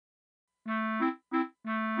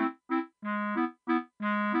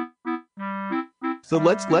So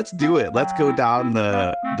let's do it. Let's go down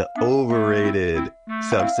the overrated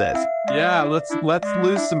subsets. Yeah, let's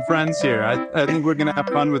lose some friends here. I think we're gonna have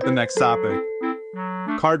fun with the next topic.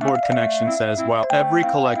 Cardboard Connection says, while every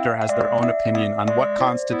collector has their own opinion on what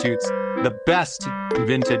constitutes the best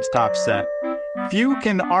vintage top set, few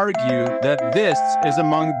can argue that this is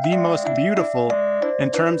among the most beautiful in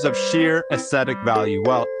terms of sheer aesthetic value.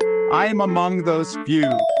 Well, I am among those few,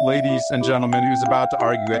 ladies and gentlemen, who's about to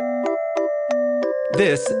argue it.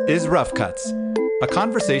 This is Rough Cuts, a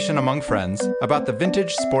conversation among friends about the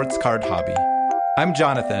vintage sports card hobby. I'm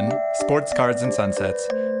Jonathan, Sports Cards and Sunsets,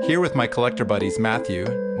 here with my collector buddies Matthew,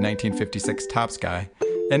 1956 Topps guy,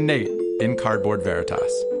 and Nate, in Cardboard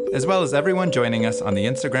Veritas, as well as everyone joining us on the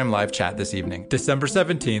Instagram live chat this evening, December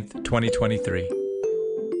 17th, 2023.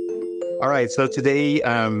 All right, so today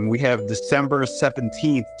we have December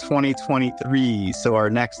 17th, 2023. So our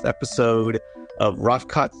next episode of Rough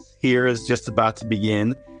Cuts here is just about to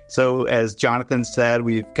begin. So as Jonathan said,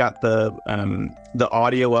 we've got the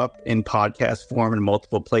audio up in podcast form in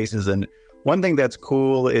multiple places. And one thing that's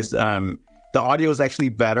cool is the audio is actually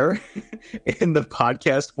better in the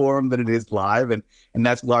podcast form than it is live. And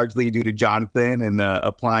that's largely due to Jonathan and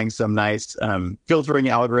applying some nice filtering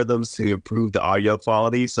algorithms to improve the audio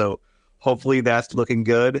quality. So hopefully that's looking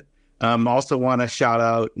good. Also want to shout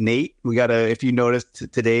out Nate. If you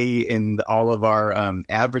noticed today in all of our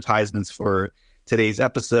advertisements for today's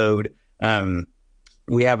episode,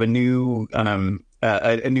 we have a new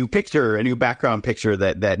picture, a new background picture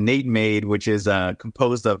that Nate made, which is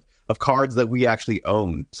composed of cards that we actually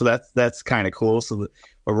own. So that's kind of cool. So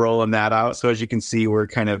we're rolling that out. So as you can see, we're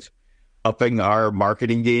kind of upping our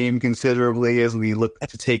marketing game considerably as we look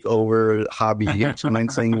to take over hobby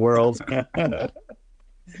financing world.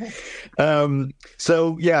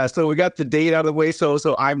 So we got the date out of the way. So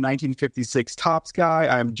I'm 1956 Topps guy.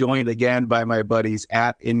 I'm joined again by my buddies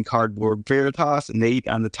in Cardboard Veritas, Nate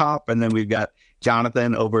on the top, and then we've got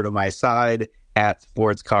Jonathan over to my side at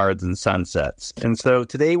Sports Cards and Sunsets. And so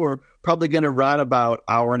today we're probably going to run about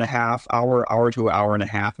hour to an hour and a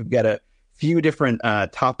half. We've got a few different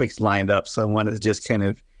topics lined up, so I wanted to just kind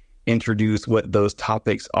of introduce what those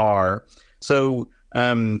topics are. So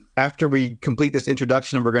after we complete this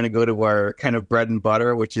introduction, we're going to go to our kind of bread and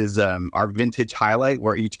butter, which is our vintage highlight.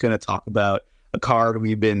 We're each going to talk about a card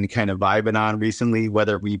we've been kind of vibing on recently.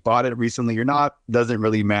 Whether we bought it recently or not doesn't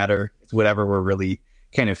really matter. It's whatever we're really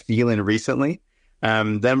kind of feeling recently.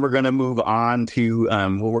 Then we're going to move on to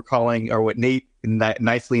what we're calling, or what Nate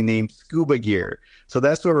nicely named, scuba gear. So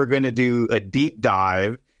that's where we're going to do a deep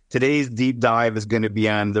dive. Today's deep dive is going to be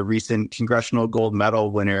on the recent Congressional Gold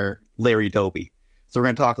Medal winner, Larry Doby. So we're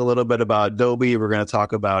going to talk a little bit about Doby. We're going to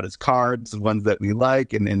talk about his cards, the ones that we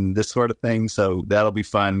like, and this sort of thing. So that'll be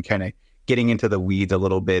fun, kind of getting into the weeds a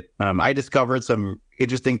little bit. I discovered some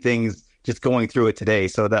interesting things just going through it today,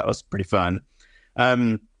 so that was pretty fun.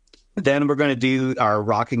 Then we're going to do our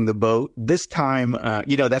Rocking the Boat. This time,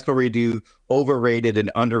 that's where we do overrated and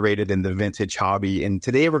underrated in the vintage hobby. And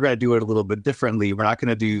today we're going to do it a little bit differently. We're not going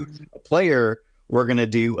to do a player. We're going to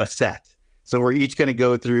do a set. So we're each going to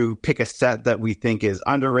go through, pick a set that we think is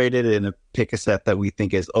underrated and pick a set that we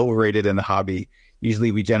think is overrated in the hobby.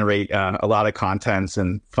 Usually we generate a lot of contents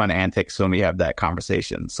and fun antics when we have that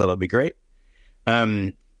conversation. So that'll be great.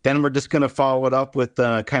 Then we're just going to follow it up with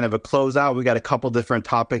kind of a closeout. We got a couple different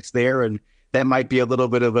topics there, and that might be a little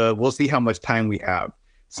bit of we'll see how much time we have.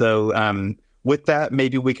 So with that,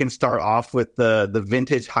 maybe we can start off with the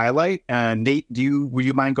vintage highlight. Nate, would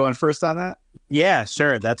you mind going first on that? Yeah,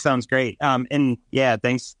 sure. That sounds great. And yeah,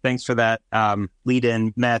 thanks for that lead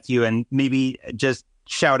in, Matthew. And maybe just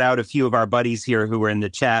shout out a few of our buddies here who were in the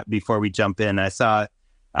chat before we jump in. I saw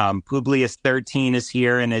Publius 13 is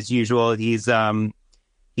here, and as usual, he's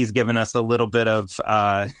given us a little bit of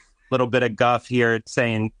guff here,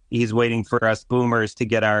 saying he's waiting for us boomers to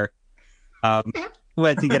get our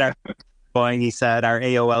going. He said our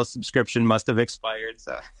AOL subscription must have expired,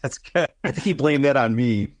 so that's good. I think he blamed that on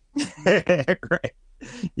me. Right.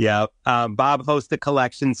 Yeah. Bob, host of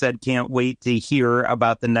collection, said, can't wait to hear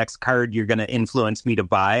about the next card you're going to influence me to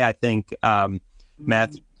buy. I think,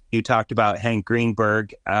 Matthew, you talked about Hank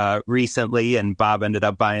Greenberg recently, and Bob ended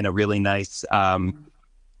up buying a really nice,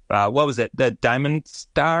 what was it? The Diamond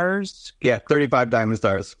Stars? Yeah, 35 Diamond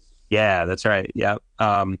Stars. Yeah, that's right. Yeah.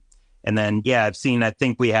 And then, I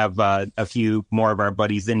think we have a few more of our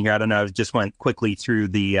buddies in here. I don't know. I just went quickly through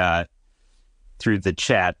the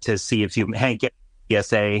chat to see if Hank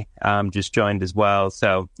PSA just joined as well.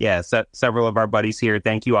 So several of our buddies here.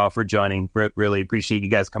 Thank you all for joining. Really appreciate you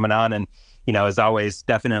guys coming on. And, as always,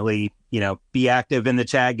 definitely, be active in the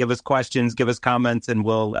chat, give us questions, give us comments, and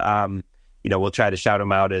we'll we'll try to shout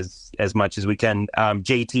them out as much as we can.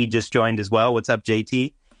 JT just joined as well. What's up,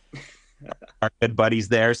 JT? Our good buddies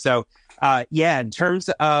there. So, in terms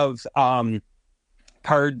of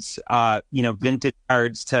cards, vintage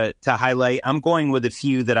cards to highlight, I'm going with a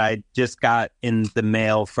few that I just got in the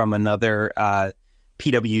mail from another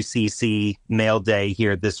PWCC mail day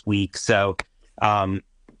here this week. So,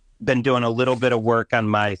 been doing a little bit of work on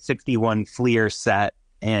my 61 Fleer set,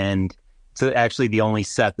 and it's actually the only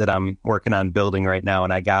set that I'm working on building right now.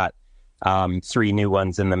 And I got 3 new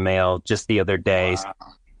ones in the mail just the other day. Wow.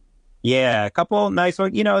 Yeah, a couple nice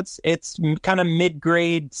ones. It's kind of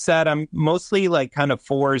mid-grade set. I'm mostly like kind of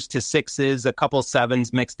 4s to 6s, a couple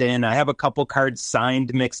 7s mixed in. I have a couple cards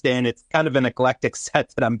signed mixed in. It's kind of an eclectic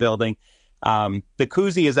set that I'm building. The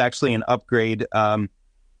koozie is actually an upgrade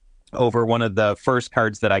over one of the first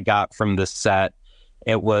cards that I got from this set.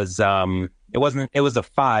 It was a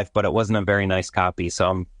 5, but it wasn't a very nice copy.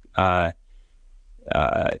 So I'm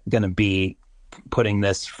going to be putting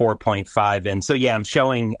this 4.5 in. So yeah, I'm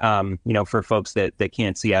showing, for folks that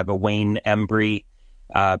can't see, I have a Wayne Embry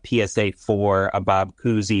PSA 4, a Bob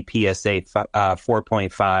Cousy PSA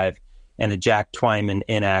 4.5, and a Jack Twyman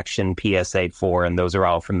In Action PSA 4. And those are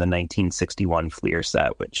all from the 1961 Fleer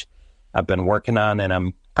set, which I've been working on, and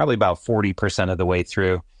I'm probably about 40% of the way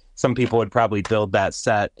through. Some people would probably build that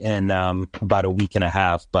set in about a week and a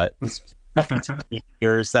half, but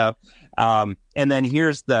here or so. And then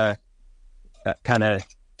here's the kind of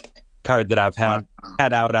card that I've had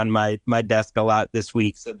out on my desk a lot this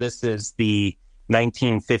week. So this is the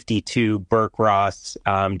 1952 Burke Ross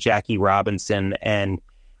Jackie Robinson. And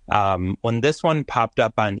when this one popped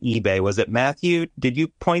up on eBay, was it Matthew? Did you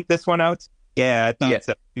point this one out? Yeah, I thought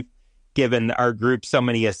so. Given our group so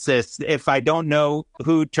many assists, if I don't know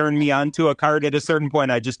who turned me on to a card at a certain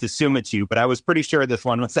point, I just assume it's you. But I was pretty sure this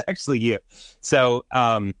one was actually you. So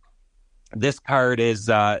this card is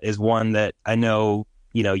one that I know,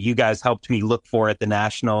 you guys helped me look for at the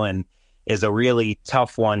National, and is a really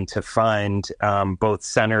tough one to find, both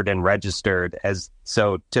centered and registered.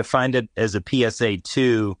 So to find it as a PSA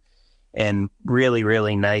 2 in really,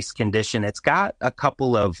 really nice condition, it's got a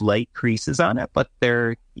couple of light creases on it, but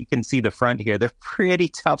you can see the front here. They're pretty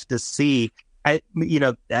tough to see.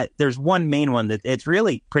 There's one main one that it's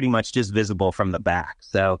really pretty much just visible from the back.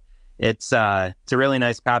 So it's a really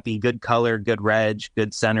nice copy, good color, good reg,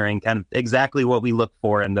 good centering, kind of exactly what we look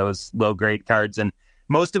for in those low grade cards. And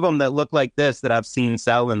most of them that look like this that I've seen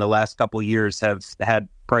sell in the last couple of years have had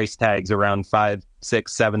price tags around $5,000,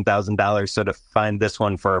 $6,000, $7,000. So to find this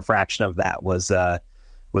one for a fraction of that was a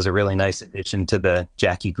really nice addition to the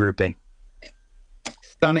Jackie grouping.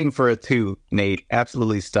 Stunning for a 2, Nate.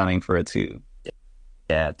 Absolutely stunning for a 2.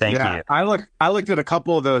 Yeah, thank you. I looked at a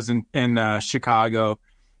couple of those in Chicago,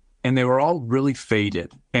 and they were all really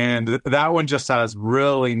faded. And that one just has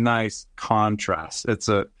really nice contrast.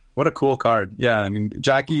 What a cool card. Yeah, I mean,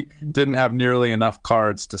 Jackie didn't have nearly enough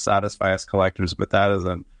cards to satisfy us collectors, but that is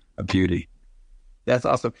a beauty. That's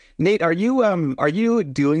awesome. Nate, are you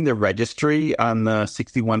doing the registry on the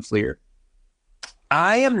 61 Fleer?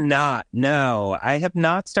 I am not. No, I have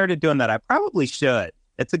not started doing that. I probably should.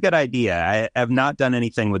 It's a good idea. I have not done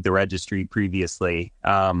anything with the registry previously,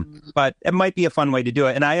 but it might be a fun way to do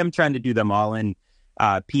it. And I am trying to do them all in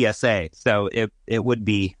PSA, so it would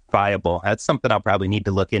be viable. That's something I'll probably need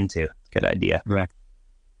to look into. Good idea. Right.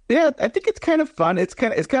 Yeah, I think it's kind of fun. It's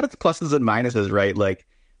got its pluses and minuses, right? Like,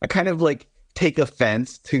 I kind of like take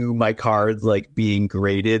offense to my cards like being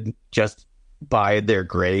graded just by their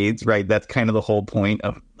grades, right? That's kind of the whole point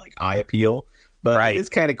of like eye appeal. But right. It's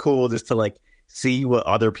kind of cool just to like see what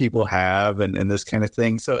other people have and this kind of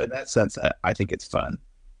thing. So in that sense, I think it's fun.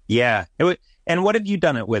 Yeah. And what have you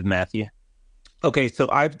done it with, Matthew? Okay, so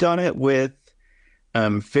I've done it with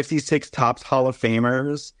 56 Topps Hall of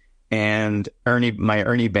Famers and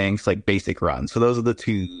Ernie Banks like basic run. So those are the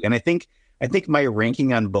 2. And I think my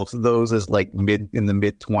ranking on both of those is like in the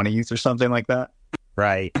mid 20s or something like that.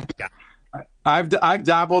 Right. Yeah. I've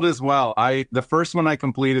dabbled as well. The first one I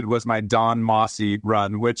completed was my Don Mossy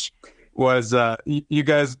run, which was you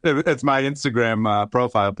guys. It's my Instagram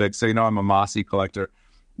profile pic, so I'm a Mossy collector.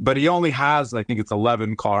 But he only has, I think it's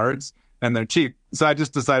 11 cards, and they're cheap. So I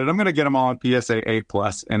just decided I'm going to get them all on PSA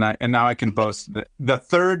 8+, and now I can boast the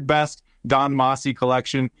third best Don Mossy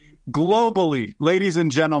collection globally, ladies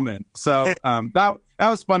and gentlemen. So that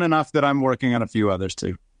was fun enough that I'm working on a few others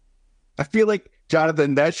too. I feel like,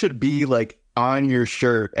 Jonathan, that should be like on your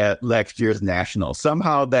shirt at next year's National.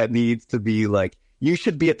 Somehow that needs to be like, you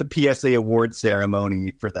should be at the PSA award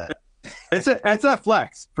ceremony for that. It's a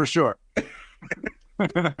flex for sure. All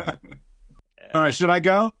right, should I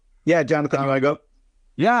go? Yeah, Jonathan, you want to go?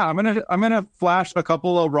 Yeah, I'm gonna flash a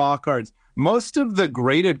couple of raw cards. Most of the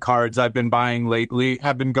graded cards I've been buying lately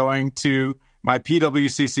have been going to my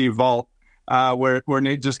PWCC vault, where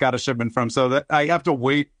Nate just got a shipment from. So that I have to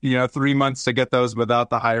wait, 3 months to get those without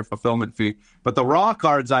the higher fulfillment fee. But the raw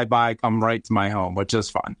cards I buy come right to my home, which is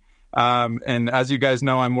fun. And as you guys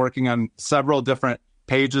know, I'm working on several different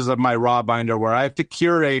pages of my raw binder where I have to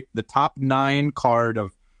curate the top 9 card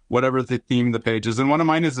of whatever the theme the page is. And one of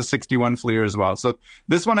mine is the 61 Fleer as well. So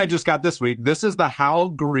this one I just got this week. This is the Hal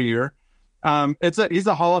Greer. He's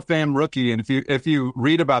a Hall of Fame rookie. And if you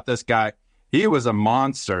read about this guy, he was a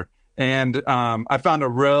monster. And I found a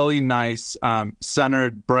really nice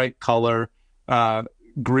centered, bright color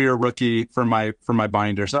Greer rookie for my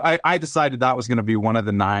binder. So I decided that was going to be one of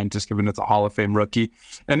the 9, just given it's a Hall of Fame rookie.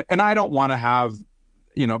 And I don't want to have,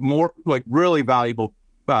 more like really valuable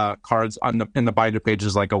cards in the binder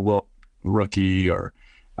pages, like a Wilt rookie or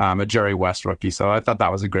a Jerry West rookie. So I thought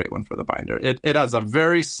that was a great one for the binder. It has a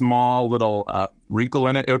very small little wrinkle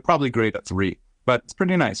in it. It would probably grade at 3, but it's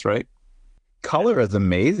pretty nice, right? Color is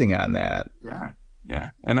amazing on that.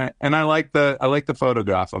 Yeah. And I like the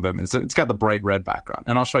photograph of him. It's got the bright red background.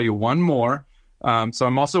 And I'll show you one more. So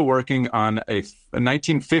I'm also working on a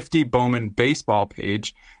 1950 Bowman baseball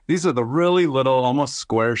page. These are the really little, almost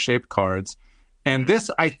square-shaped cards. And this,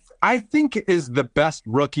 I think, is the best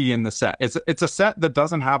rookie in the set. It's a set that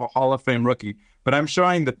doesn't have a Hall of Fame rookie, but I'm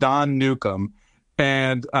showing the Don Newcomb.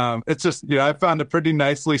 And it's just, I found a pretty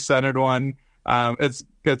nicely centered one. It's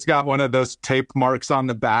got one of those tape marks on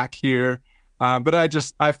the back here. But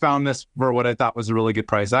I found this for what I thought was a really good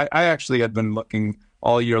price. I actually had been looking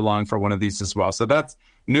all year long for one of these as well. So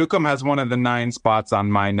Newcomb has one of the 9 spots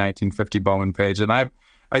on my 1950 Bowman page. And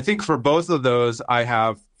I think for both of those, I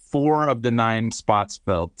have 4 of the 9 spots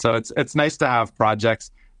filled. So it's nice to have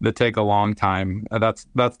projects that take a long time. That's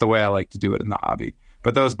the way I like to do it in the hobby.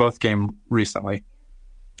 But those both came recently.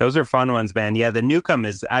 Those are fun ones, man. Yeah, the Newcomb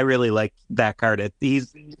I really like that card.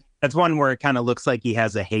 That's one where it kind of looks like he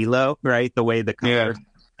has a halo, right? The way the color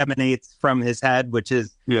emanates from his head, which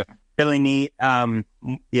is really neat. I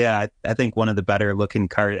think one of the better looking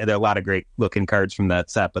cards. There are a lot of great looking cards from that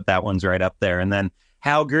set, but that one's right up there. And then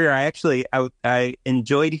Hal Greer, I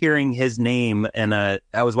enjoyed hearing his name, and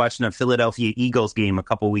I was watching a Philadelphia Eagles game a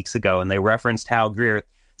couple weeks ago, and they referenced Hal Greer.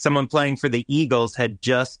 Someone playing for the Eagles had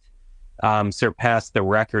just surpassed the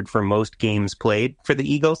record for most games played for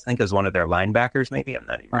the Eagles. I think it was one of their linebackers, maybe. I'm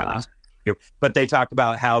not even really sure. But they talked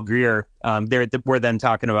about Hal Greer. We're then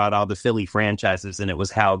talking about all the Philly franchises, and it was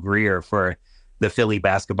Hal Greer for the Philly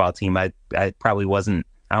basketball team. I probably wasn't,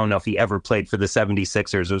 I don't know if he ever played for the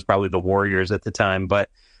 76ers. It was probably the Warriors at the time, but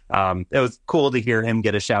it was cool to hear him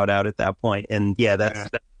get a shout out at that point. And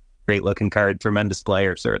that's a great looking card. Tremendous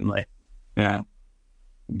player, certainly.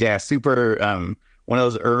 Yeah, super. One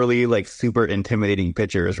of those early, like, super intimidating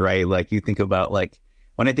pitchers, right? Like, you think about, like,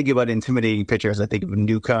 when I think about intimidating pitchers, I think of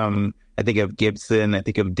Newcomb, I think of Gibson, I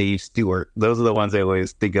think of Dave Stewart. Those are the ones I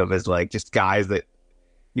always think of as, like, just guys that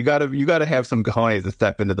you gotta have some cojones to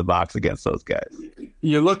step into the box against those guys.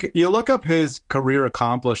 You look up his career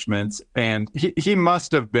accomplishments, and he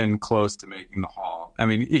must have been close to making the Hall. I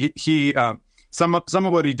mean, he some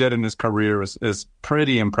of what he did in his career is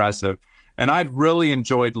pretty impressive. And I'd really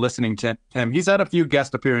enjoyed listening to him. He's had a few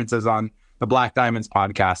guest appearances on the Black Diamonds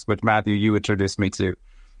podcast, which, Matthew, you introduced me to.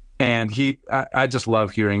 And I just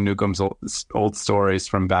love hearing Newcomb's old stories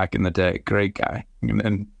from back in the day. Great guy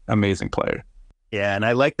and amazing player. Yeah, and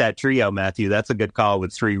I like that trio, Matthew. That's a good call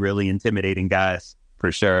with 3 really intimidating guys,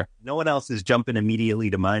 for sure. No one else is jumping immediately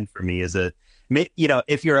to mind for me as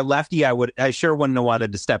if you're a lefty, I sure wouldn't have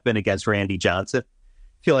wanted to step in against Randy Johnson.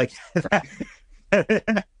 I feel like...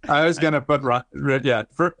 I was going to put,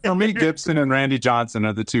 for me, Gibson and Randy Johnson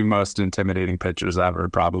are the 2 most intimidating pitchers ever,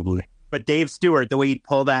 probably. But Dave Stewart, the way he'd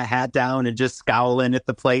pull that hat down and just scowl in at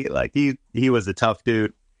the plate, like he was a tough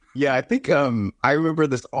dude. Yeah, I think I remember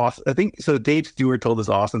this awesome. I think so. Dave Stewart told this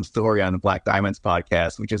awesome story on the Black Diamonds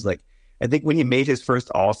podcast, which is like, I think when he made his first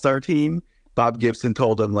All-Star team, Bob Gibson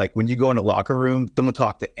told him, like, when you go in a locker room, don't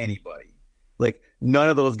talk to anybody. Like, none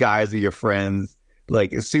of those guys are your friends.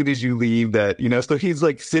 Like, as soon as you leave that, so he's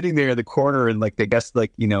like sitting there in the corner and, like, I guess,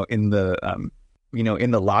 like, in the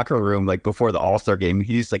locker room, like, before the All-Star game,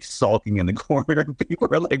 he's like sulking in the corner and people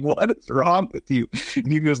are like, what is wrong with you? And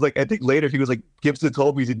he was like, I think later he was like, Gibson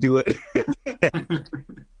told me to do it.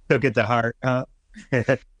 Took it to heart.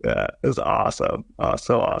 It was awesome.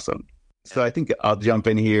 So awesome. So I think I'll jump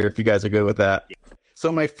in here if you guys are good with that.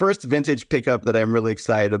 So my first vintage pickup that I'm really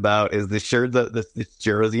excited about is the shirt, this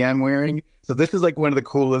jersey I'm wearing. So this is like one of the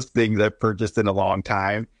coolest things I've purchased in a long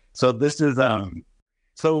time. So this is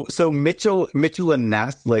So Mitchell and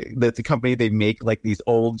Ness, like that's a company, they make like these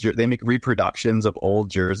they make reproductions of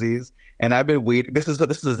old jerseys, and I've been waiting. This is a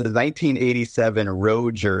 1987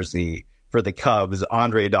 road jersey for the Cubs,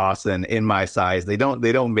 Andre Dawson, in my size. They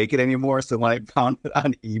don't make it anymore. So when I found it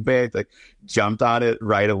on eBay, I like, jumped on it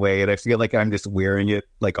right away, and I feel like I'm just wearing it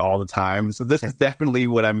like all the time. So this is definitely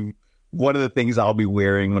one of the things I'll be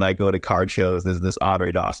wearing when I go to card shows is this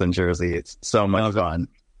Andre Dawson jersey. It's so much fun.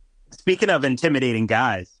 Speaking of intimidating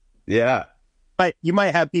guys, yeah, but you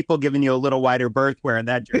might have people giving you a little wider berth wearing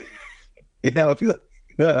that jersey. If you,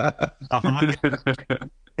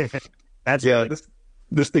 That's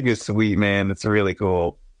this thing is sweet, man. It's really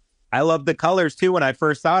cool. I love the colors too. When I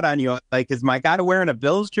first saw it on you, like, is my guy wearing a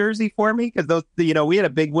Bills jersey for me? Because those, we had a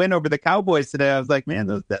big win over the Cowboys today. I was like, man,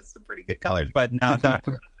 that's some pretty good colors. But no,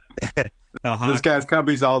 this guy's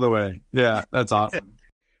Cubbies all the way. Yeah, that's awesome.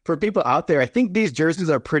 For people out there, I think these jerseys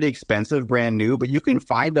are pretty expensive, brand new, but you can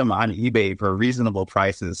find them on eBay for reasonable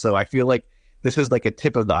prices. So I feel like this is like a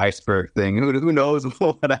tip of the iceberg thing. Who knows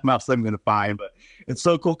what else I'm going to find? But it's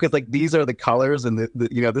so cool because like these are the colors, and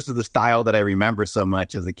this is the style that I remember so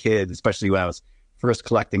much as a kid, especially when I was first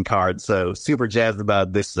collecting cards. So super jazzed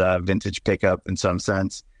about this vintage pickup in some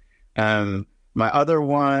sense. My other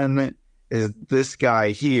one is this guy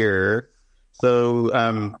here. So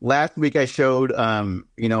last week I showed my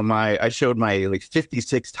like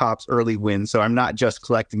 56 Topps early win. So I'm not just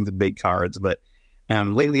collecting the big cards, but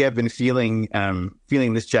lately I've been feeling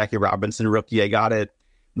this Jackie Robinson rookie. I got it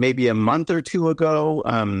maybe a month or two ago.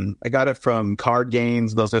 I got it from Card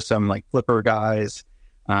Games. Those are some like flipper guys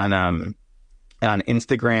on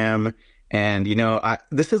Instagram. And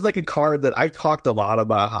this is like a card that I've talked a lot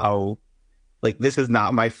about how, like, this is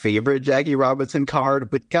not my favorite Jackie Robinson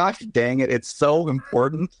card, but gosh dang it, it's so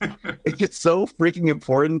important. It's so freaking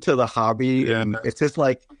important to the hobby. And it's just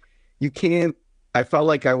like, I felt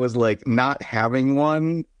like I was like not having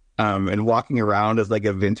one and walking around as like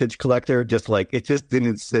a vintage collector, just like, it just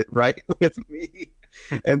didn't sit right with me.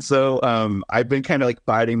 And so I've been kind of like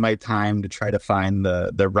biding my time to try to find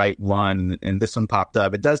the right one. And this one popped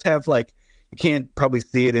up. It does have like, you can't probably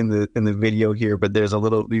see it in the video here, but there's a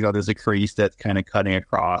little, there's a crease that's kind of cutting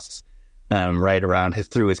across right around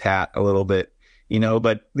through his hat a little bit,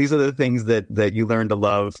 but these are the things that you learn to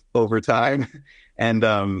love over time. And,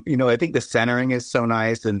 I think the centering is so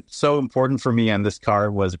nice, and so important for me on this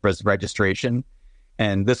card was registration.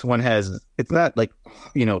 And this one it's not like,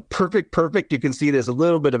 perfect. You can see there's a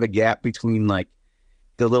little bit of a gap between like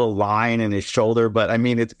the little line in his shoulder, but I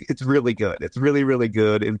mean, it's really good. It's really, really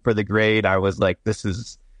good. And for the grade, I was like, this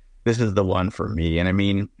is the one for me. And I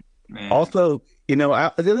mean, also, the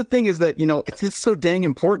other thing is that, it's just so dang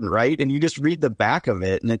important, right? And you just read the back of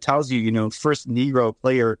it and it tells you, first Negro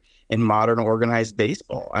player in modern organized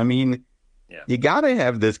baseball. I mean, you got to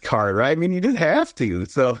have this card, right? I mean, you just have to.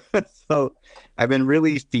 So I've been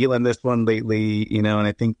really feeling this one lately, and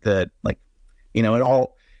I think that like, it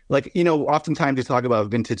all, like, oftentimes you talk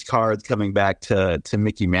about vintage cards coming back to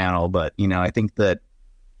Mickey Mantle, but, I think that,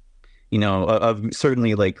 of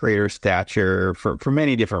certainly like greater stature for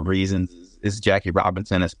many different reasons is Jackie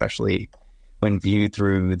Robinson, especially when viewed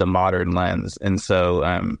through the modern lens. And so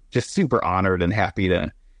I'm just super honored and happy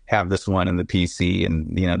to have this one in the PC.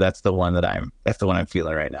 And, that's the one I'm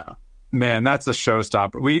feeling right now. Man, that's a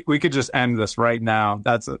showstopper. We could just end this right now.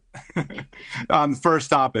 That's on first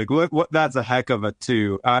topic. That's a heck of a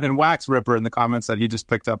 2. And Wax Ripper in the comments said he just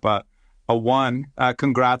picked up a 1.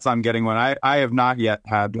 Congrats on getting one. I have not yet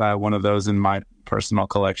had one of those in my personal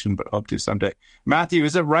collection, but hope to someday. Matthew,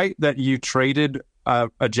 is it right that you traded a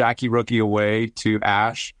Jackie rookie away to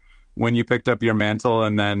Ash when you picked up your mantle,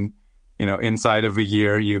 and then inside of a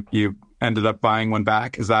year you ended up buying one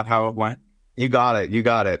back? Is that how it went? You got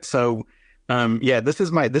it. So, this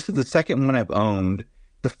is the second one I've owned.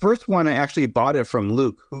 The first one, I actually bought it from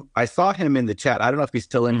Luke, who I saw him in the chat. I don't know if he's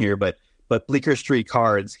still in here, but Bleecker Street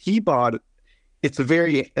Cards, he bought,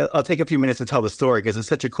 I'll take a few minutes to tell the story because it's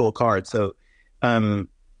such a cool card. So,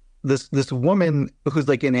 this woman who's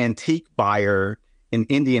like an antique buyer in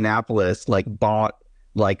Indianapolis, like bought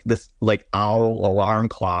like this like owl alarm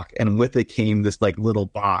clock, and with it came this like little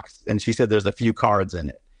box, and she said there's a few cards in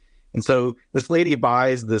it. And so this lady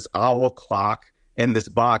buys this owl clock and this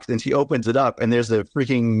box, and she opens it up, and there's a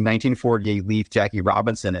freaking 1948 Leaf Jackie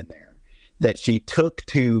Robinson in there that she took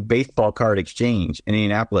to Baseball Card Exchange in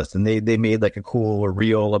Indianapolis, and they made like a cool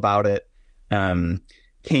reel about it.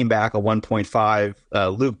 Came back a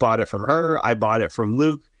 1.5. Luke bought it from her. I bought it from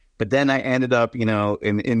Luke, but then I ended up,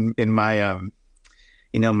 in my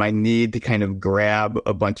my need to kind of grab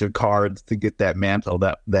a bunch of cards to get that mantle,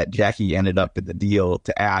 that Jackie ended up in the deal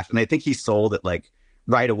to Ash. And I think he sold it like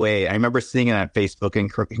right away. I remember seeing it on Facebook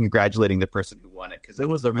and congratulating the person who won it because it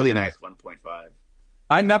was a really nice 1.5.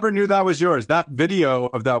 I never knew that was yours. That video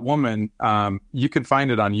of that woman, you can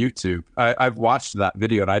find it on YouTube. I've watched that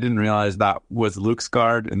video, and I didn't realize that was Luke's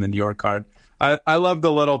card and then your card. I love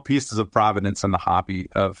the little pieces of providence in the hobby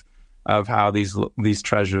of how these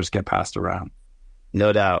treasures get passed around.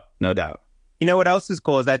 No doubt, no doubt. You know what else is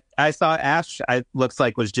cool is that I saw Ash. Looks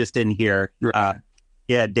like was just in here.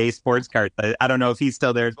 Day Sports Cards. I don't know if he's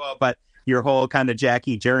still there as well, but your whole kind of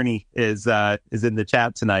Jackie journey is in the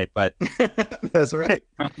chat tonight. But that's right.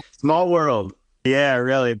 Small world. Yeah,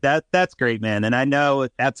 really. That's great, man. And I know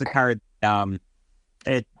that's a card.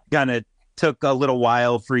 It kind of took a little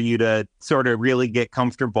while for you to sort of really get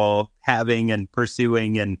comfortable having and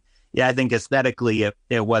pursuing. And yeah, I think aesthetically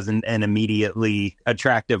it wasn't an immediately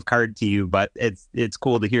attractive card to you, but it's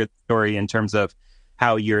cool to hear the story in terms of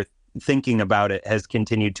how you're thinking about it has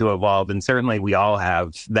continued to evolve. And certainly we all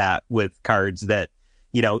have that with cards that,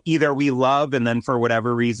 either we love and then for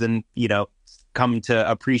whatever reason, come to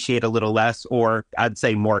appreciate a little less, or I'd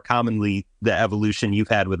say more commonly the evolution you've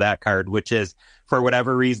had with that card, which is for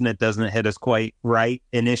whatever reason, it doesn't hit us quite right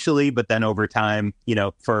initially, but then over time,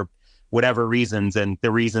 for whatever reasons, and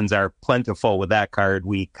the reasons are plentiful with that card,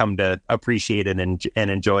 we come to appreciate it and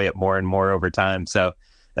enjoy it more and more over time. So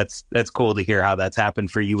that's cool to hear how that's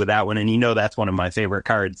happened for you with that one. And that's one of my favorite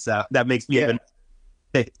cards. So that makes me even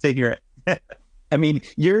to hear it. I mean,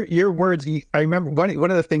 your words, I remember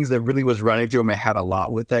one of the things that really was running through my head a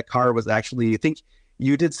lot with that card was actually, I think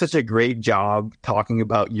you did such a great job talking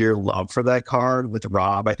about your love for that card with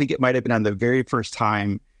Rob. I think it might have been on the very first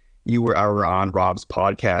time you were ever on Rob's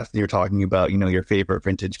podcast. And you're talking about, your favorite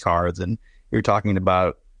vintage cards, and you're talking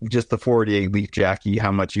about just the 48 Leaf Jackie,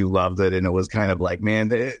 how much you loved it. And it was kind of like,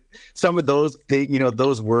 man, some of those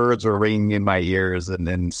those words were ringing in my ears.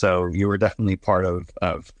 And so you were definitely part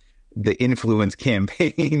of the influence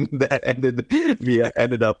campaign that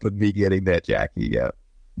ended up with me getting that Jackie. Yeah.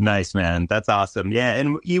 Nice, man. That's awesome. Yeah.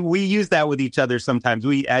 And we use that with each other sometimes.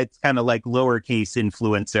 It's kind of like lowercase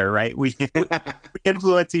influencer, right? We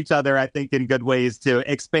influence each other, I think, in good ways to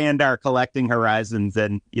expand our collecting horizons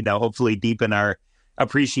and, hopefully deepen our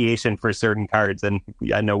appreciation for certain cards. And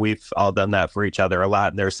I know we've all done that for each other a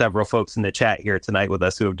lot. And there are several folks in the chat here tonight with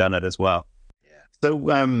us who have done it as well. So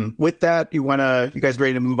with that, you guys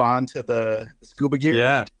ready to move on to the scuba gear?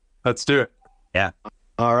 Yeah, let's do it. Yeah.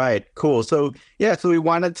 All right, cool. So we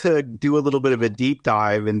wanted to do a little bit of a deep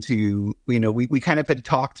dive into, we kind of had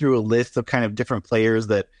talked through a list of kind of different players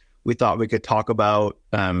that we thought we could talk about,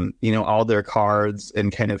 all their cards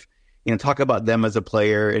and kind of, talk about them as a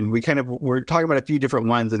player. And we're talking about a few different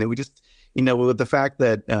ones. And then we just, with the fact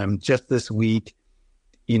that just this week,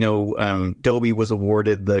 Doby was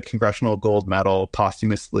awarded the Congressional Gold Medal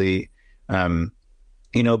posthumously,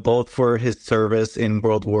 both for his service in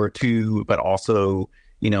World War II, but also,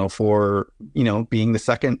 for, being the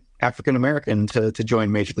second African-American to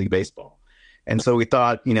join Major League Baseball. And so we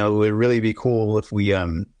thought, it would really be cool if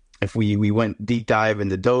we went deep dive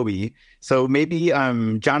into Doby. So maybe,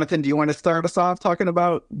 Jonathan, do you want to start us off talking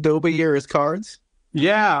about Doby or his cards?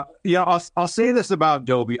 Yeah. I'll say this about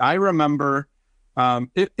Doby. I remember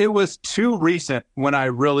it was too recent when I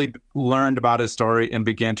really learned about his story and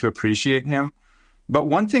began to appreciate him. But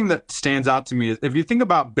one thing that stands out to me is if you think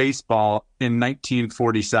about baseball in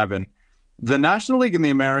 1947, the National League and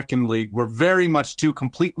the American League were very much two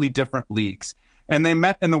completely different leagues. And they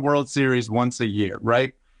met in the World Series once a year,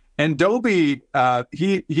 right? And Doby,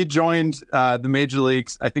 he joined the major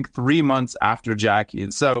leagues, I think, 3 months after Jackie.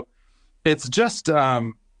 And so it's just,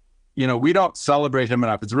 we don't celebrate him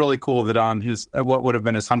enough. It's really cool that on his, what would have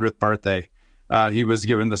been his 100th birthday, he was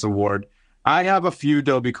given this award. I have a few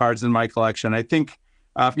Doby cards in my collection. I think,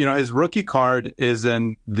 his rookie card is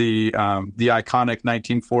in the iconic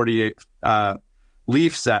 1948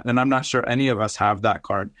 Leaf set, and I'm not sure any of us have that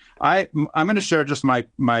card. I'm going to share just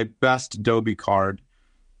my best Doby card.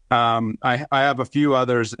 I have a few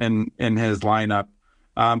others in his lineup,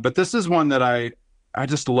 but this is one that I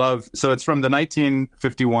just love. So it's from the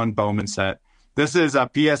 1951 Bowman set. This is a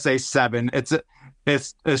PSA 7. It's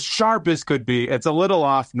as sharp as could be. It's a little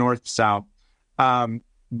off north-south,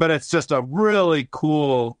 but it's just a really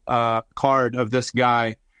cool card of this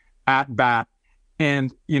guy at bat.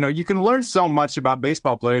 And, you can learn so much about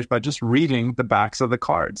baseball players by just reading the backs of the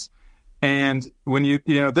cards. And when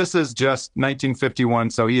this is just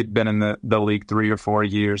 1951, so he had been in the league 3 or 4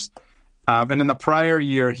 years. And in the prior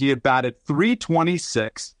year, he had batted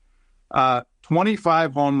 .326,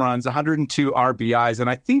 25 home runs, 102 RBIs. And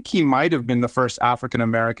I think he might have been the first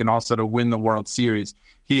African-American also to win the World Series.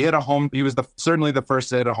 He was certainly the first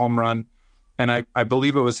to hit a home run and I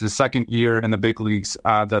believe it was his second year in the big leagues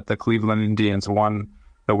that the Cleveland Indians won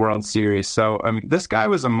the World Series. So, I mean, this guy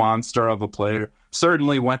was a monster of a player.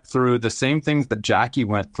 Certainly went through the same things that Jackie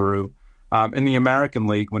went through in the American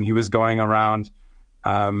League when he was going around,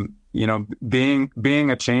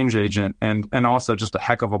 being a change agent and also just a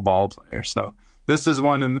heck of a ball player. So this is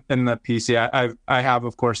one in the PC. I have,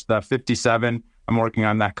 of course, the 57. I'm working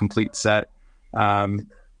on that complete set.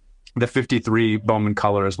 The 53 Bowman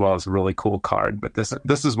Color as well is a really cool card, but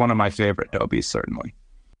this is one of my favorite Dobies, certainly.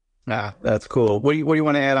 Ah, that's cool. What do you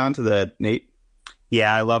want to add on to that, Nate?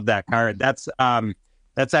 Yeah, I love that card. That's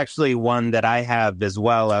actually one that I have as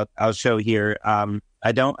well. I'll show here.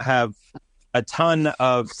 I don't have a ton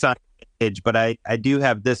of signage, but I do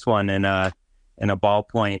have this one in a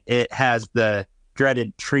ballpoint. It has the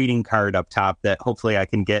dreaded trading card up top that hopefully I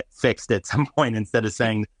can get fixed at some point instead of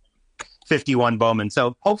saying 51 Bowman.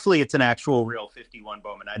 So hopefully it's an actual real 51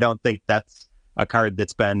 Bowman. I don't think that's a card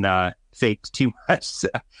that's been faked too much.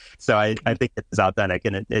 So I think it's authentic,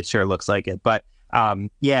 and it sure looks like it. But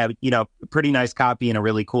pretty nice copy and a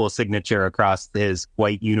really cool signature across his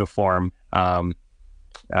white uniform.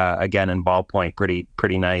 Again, in ballpoint,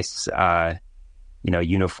 pretty nice,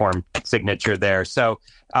 uniform signature there. So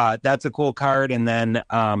that's a cool card. And then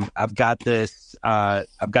I've got the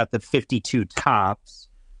 52 Topps,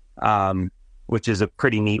 which is a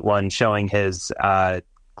pretty neat one showing his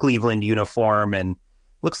Cleveland uniform, and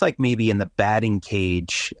looks like maybe in the batting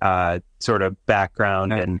cage sort of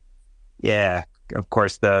background. And yeah, of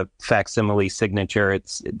course, the facsimile signature.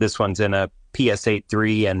 This one's in a PS8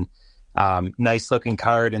 3 and nice looking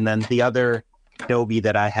card. And then the other Dobie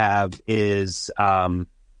that I have is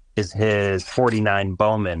his 49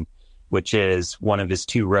 Bowman, which is one of his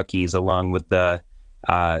two rookies, along with the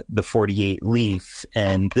 48 Leaf.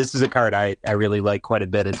 And this is a card I really like quite a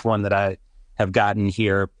bit. It's one that I have gotten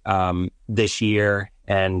here this year,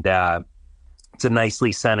 and it's a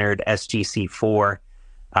nicely centered SGC4.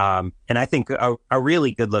 And I think a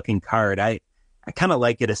really good looking card. I kind of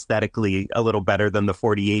like it aesthetically a little better than the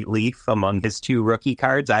 48 Leaf among his two rookie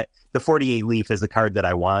cards. The 48 Leaf is the card that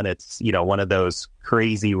I want. It's, one of those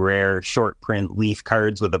crazy rare short print Leaf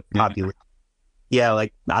cards with a popular,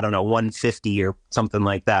 like, I don't know, 150 or something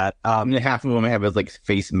like that. Half of them have his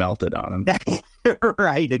face melted on them.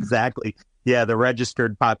 Right, exactly. Yeah, the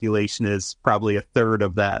registered population is probably a third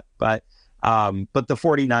of that. But the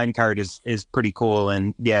 49 card is pretty cool.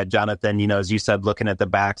 And yeah, Jonathan, as you said, looking at the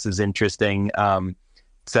backs is interesting.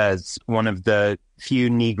 Says one of the few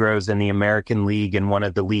Negroes in the American League and one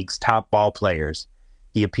of the league's top ball players.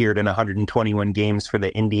 He appeared in 121 games for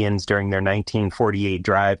the Indians during their 1948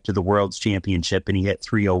 drive to the World's Championship, and he hit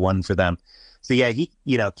 301 for them. So yeah, he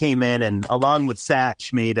came in and along with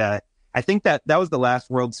Satch made I think that was the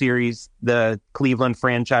last World Series the Cleveland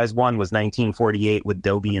franchise won, was 1948 with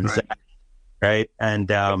Dobie and Satch. Right.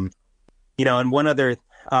 And, and one other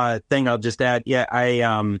thing I'll just add. Yeah,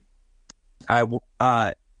 I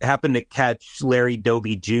happened to catch Larry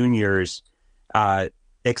Doby Jr.'s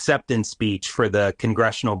acceptance speech for the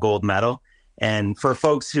Congressional Gold Medal. And for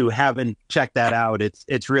folks who haven't checked that out,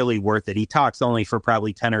 it's really worth it. He talks only for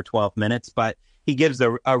probably 10 or 12 minutes, but he gives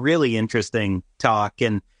a really interesting talk,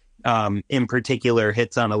 and in particular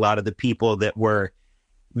hits on a lot of the people that were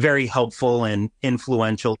very helpful and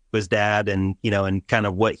influential to his dad, and and kind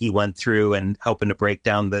of what he went through and helping to break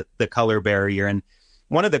down the color barrier. And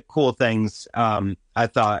one of the cool things I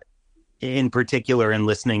thought in particular in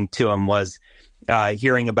listening to him was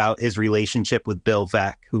hearing about his relationship with Bill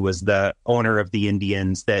Veeck, who was the owner of the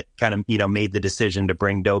Indians that kind of made the decision to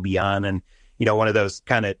bring Dobie on, and one of those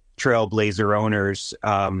kind of trailblazer owners,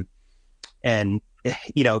 and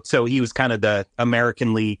so he was kind of the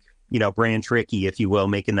American League Branch Rickey, if you will,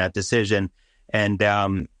 making that decision. And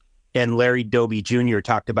Larry Doby Jr.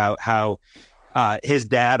 talked about how his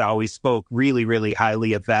dad always spoke really, really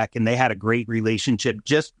highly of Veeck, and they had a great relationship,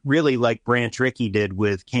 just really like Branch Rickey did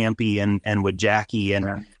with Campy and with Jackie.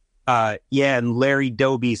 And and Larry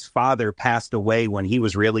Doby's father passed away when he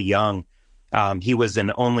was really young. He was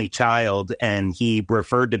an only child, and he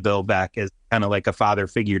referred to Bill Veeck as kind of like a father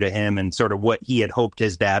figure to him, and sort of what he had hoped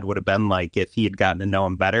his dad would have been like if he had gotten to know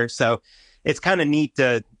him better. So it's kind of neat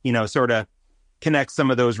to, sort of connect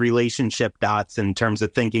some of those relationship dots in terms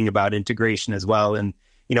of thinking about integration as well. And,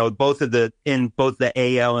 in both the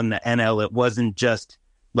AL and the NL, it wasn't just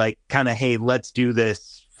like kind of, hey, let's do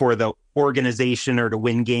this for the organization or to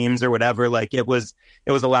win games or whatever. Like it was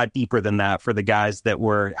a lot deeper than that for the guys that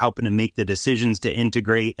were helping to make the decisions to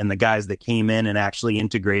integrate, and the guys that came in and actually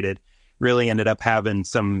integrated really ended up having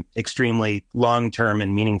some extremely long-term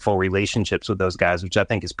and meaningful relationships with those guys, which I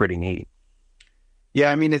think is pretty neat.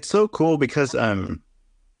 Yeah, I mean, it's so cool because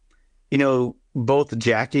both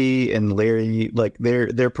Jackie and Larry, like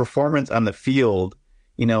their performance on the field,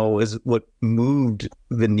 is what moved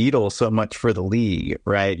the needle so much for the league,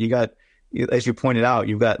 right? You got, as you pointed out,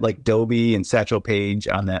 you've got like Doby and Satchel Paige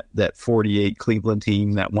on that 48 Cleveland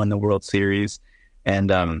team that won the World Series. And,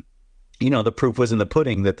 the proof was in the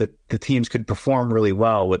pudding that the teams could perform really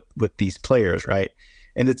well with these players, right?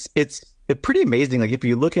 And it's pretty amazing. Like if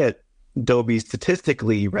you look at Doby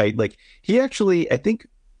statistically, right? Like he actually, I think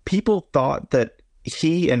people thought that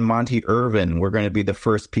he and Monty Irvin were going to be the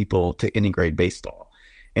first people to integrate baseball.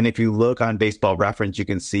 And if you look on Baseball Reference, you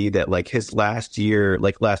can see that like his last year,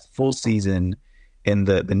 like last full season in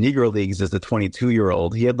the Negro Leagues as a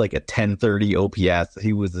 22-year-old, he had like a 1030 OPS.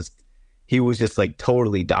 He was just like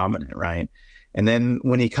totally dominant, right? And then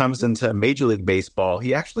when he comes into Major League Baseball,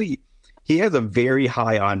 he has a very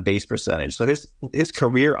high on base percentage. So his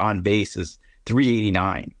career on base is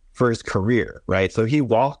 389 for his career, right? So he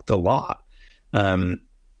walked a lot.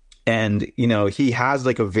 And, he has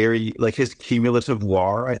like a very, like his cumulative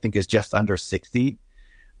WAR, I think, is just under 60.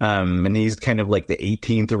 And he's kind of like the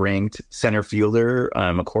 18th ranked center fielder,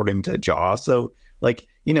 according to Jaws. So like,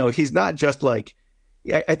 he's not just like,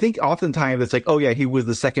 I think oftentimes it's like, oh yeah, he was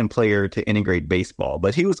the second player to integrate baseball,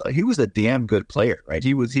 but he was a damn good player, right?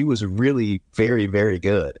 He was really very, very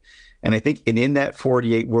good. And I think in that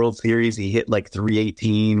 48 World Series, he hit like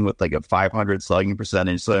 318 with like a 500 slugging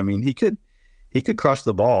percentage. So I mean, he could crush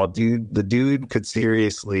the ball, dude. The dude could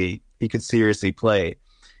seriously play.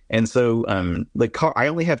 And so I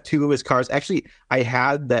only have 2 of his cards. Actually, I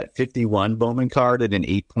had that 51 Bowman card at an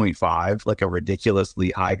 8.5, like a ridiculously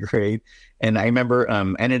high grade. And I remember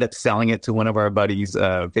ended up selling it to one of our buddies,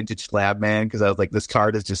 Vintage Slab Man, because I was like, this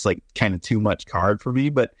card is just like kind of too much card for me.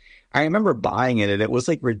 But I remember buying it, and it was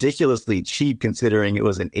like ridiculously cheap considering it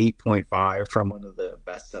was an 8.5 from one of the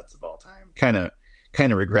best sets of all time. Kind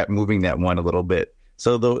of regret moving that one a little bit.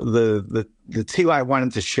 So the 2 I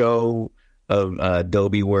wanted to show of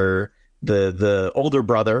Doby were the older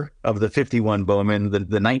brother of the 51 Bowman, the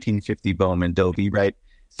 1950 Bowman Doby, right?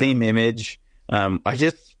 Same image. I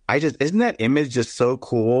just isn't that image just so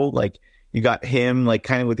cool? Like you got him like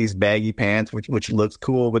kind of with these baggy pants, which looks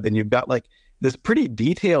cool, but then you've got like this pretty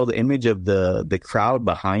detailed image of the crowd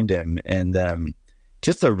behind him, and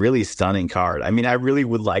just a really stunning card. I mean, I really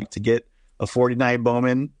would like to get a 49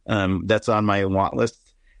 Bowman. That's on my want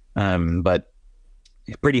list. But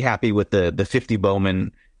pretty happy with the 50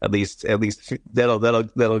 Bowman. At least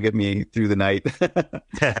that'll get me through the night.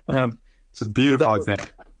 It's a beautiful example.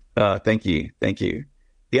 Thank you.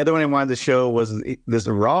 The other one I wanted to show was this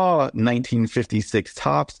raw 1956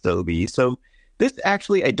 Topps Doby. So this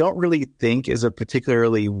actually I don't really think is a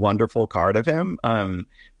particularly wonderful card of him.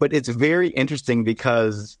 But it's very interesting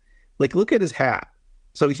because like look at his hat.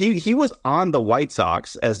 So he was on the White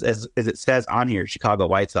Sox as it says on here, Chicago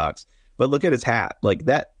White Sox. But look at his hat. Like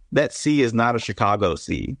that C is not a Chicago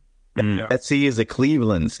C. That C is a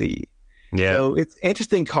Cleveland C. Yeah. So it's an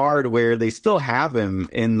interesting card where they still have him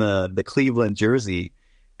in the Cleveland jersey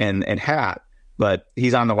and hat, but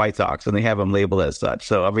he's on the White Sox and they have him labeled as such.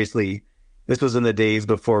 So obviously this was in the days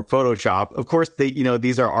before Photoshop. Of course,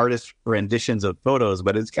 these are artist renditions of photos,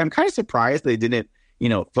 but I'm kind of surprised they didn't,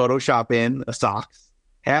 Photoshop in a Sox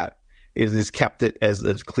hat. Is kept it as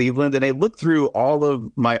Cleveland. And I looked through all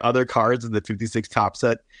of my other cards in the 56 Top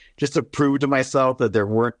set just to prove to myself that there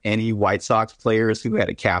weren't any White Sox players who had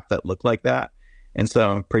a cap that looked like that. And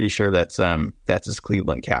so I'm pretty sure that's his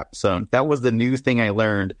Cleveland cap. So that was the new thing I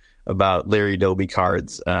learned about Larry Doby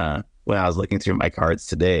cards when I was looking through my cards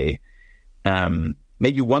today.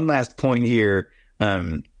 Maybe one last point here.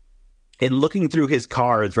 In looking through his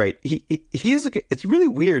cards, right, he's like, it's really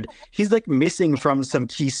weird. He's like missing from some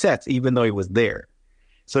key sets, even though he was there.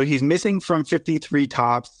 So he's missing from 53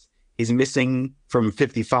 Topps. He's missing from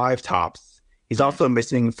 55 Topps. He's also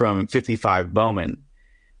missing from 55 Bowman.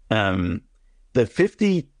 The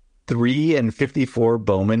 53 and 54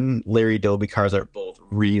 Bowman Larry Doby cards are both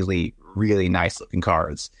really, really nice looking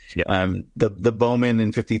cards. Yeah. The Bowman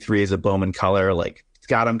in 53 is a Bowman color, like it's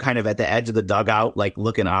got him kind of at the edge of the dugout, like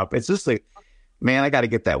looking up. It's just like, man, I got to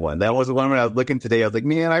get that one. That was the one when I was looking today. I was like,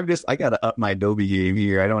 man, I got to up my Doby game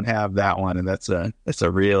here. I don't have that one, and that's a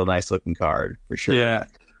real nice looking card for sure. Yeah.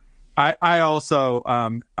 I also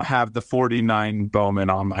have the 49 Bowman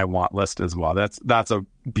on my want list as well. That's a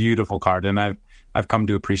beautiful card, and I've come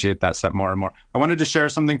to appreciate that set more and more. I wanted to share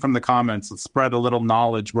something from the comments. Let's spread a little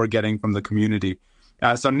knowledge we're getting from the community.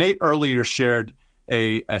 So Nate earlier shared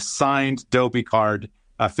a signed Doby card,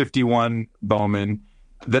 a 51 Bowman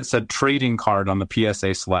that said trading card on the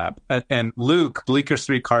PSA slab. And Luke, Bleecker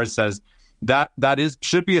Street Cards, says that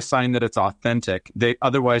should be a sign that it's authentic.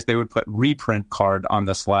 Otherwise they would put reprint card on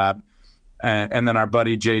the slab. And then our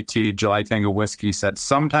buddy JT, July Tango Whiskey, said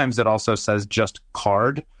sometimes it also says just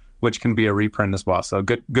card, which can be a reprint as well. So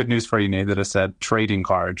good news for you, Nate, that it said trading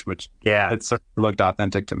cards, which it certainly looked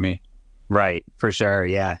authentic to me. Right, for sure,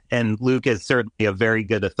 yeah. And Luke is certainly a very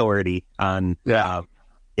good authority on,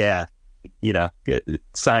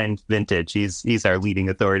 signed vintage. He's our leading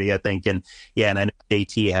authority, I think. And and I know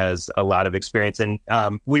JT has a lot of experience. And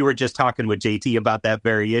we were just talking with JT about that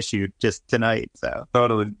very issue just tonight. So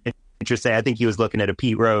totally interesting. I think he was looking at a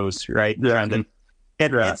Pete Rose, right? Yeah.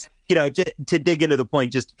 It's, to dig into the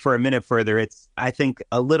point just for a minute further, it's, I think,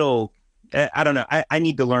 a little, I don't know, I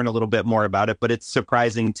need to learn a little bit more about it, but it's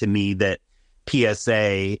surprising to me that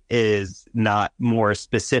PSA is not more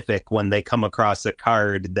specific when they come across a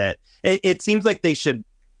card that it seems like they should,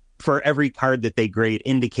 for every card that they grade,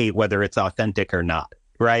 indicate whether it's authentic or not,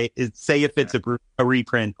 right? Say if it's a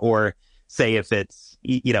reprint, or say if it's,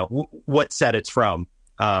 what set it's from.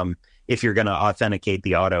 If you're going to authenticate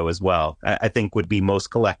the auto as well, I think would be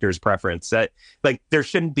most collectors' preference. Like, there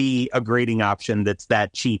shouldn't be a grading option that's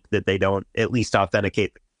that cheap that they don't at least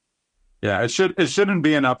authenticate. Yeah, it shouldn't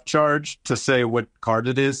be an upcharge to say what card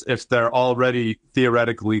it is if they're already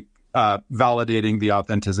theoretically validating the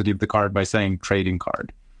authenticity of the card by saying trading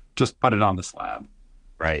card. Just put it on the slab.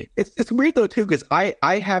 Right. It's weird though too, because I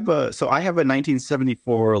have a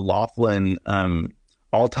 1974 Laughlin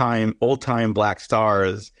old time Black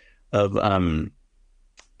Stars of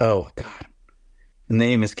oh god, the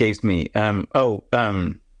name escapes me. Cool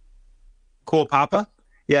Papa.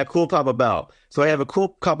 Yeah, Cool Papa Bell. So I have a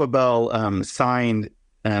Cool Papa Bell signed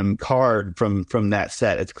card from that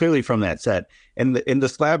set. It's clearly from that set, and the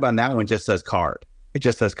slab on that one just says card. It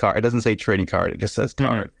just says card. It doesn't say trading card. It just says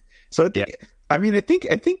card. Mm-hmm. So I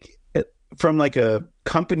think from like a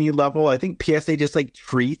company level, I think PSA just like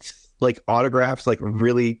treats like autographs like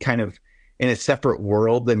really kind of in a separate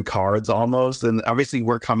world than cards almost. And obviously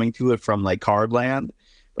we're coming to it from like Cardland,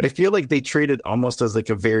 but I feel like they treat it almost as like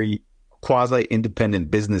a very quasi-independent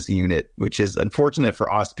business unit, which is unfortunate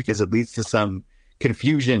for us because it leads to some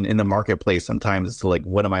confusion in the marketplace sometimes as to like,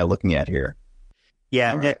 what am I looking at here?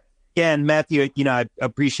 Yeah. Right. Yeah. And Matthew, I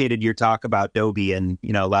appreciated your talk about Dobie, and,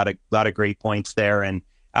 a lot of great points there. And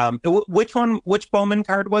which Bowman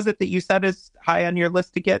card was it that you said is high on your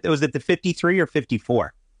list to get? Was it the 53 or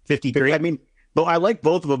 54? 53. I mean, well, I like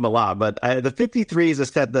both of them a lot, but the 53 is a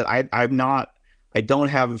set that I don't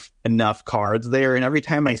have enough cards there, and every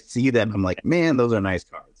time I see them, I'm like, man, those are nice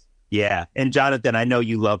cards. Yeah, and Jonathan, I know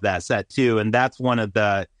you love that set too, and that's one of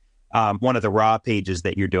the raw pages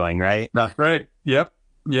that you're doing, right? That's right. Yep.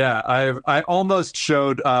 Yeah, I almost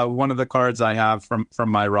showed one of the cards I have from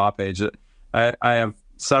my raw page. I have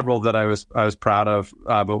several that I was proud of,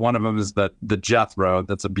 but one of them is the Jethro.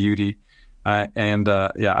 That's a beauty. I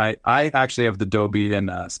actually have the Dobie in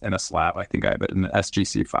a slab. I think I have it in the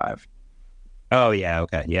SGC5. Oh yeah,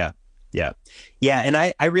 okay, yeah. And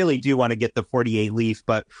I really do want to get the 48 leaf,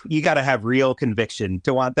 but you got to have real conviction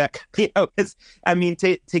to want that. Because I mean,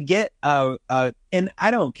 to get and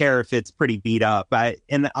I don't care if it's pretty beat up.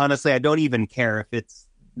 And honestly, I don't even care if it's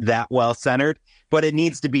that well centered, but it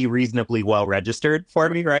needs to be reasonably well registered for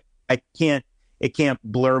me, right? It can't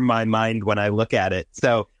blur my mind when I look at it.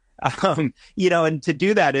 So. And to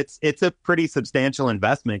do that, it's a pretty substantial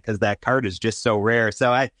investment because that card is just so rare.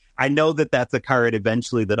 So I know that that's a card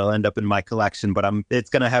eventually that'll end up in my collection, but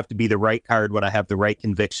it's going to have to be the right card when I have the right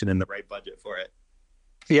conviction and the right budget for it.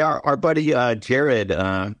 Yeah, our buddy Jared,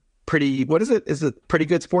 what is it? Is it Pretty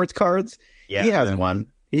Good Sports Cards? Yeah, he has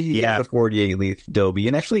one. He has a 48 leaf Dobie,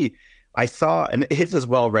 and actually. I saw, and his is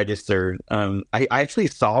well registered. I actually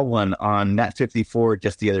saw one on Net 54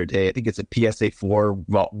 just the other day. I think it's a PSA 4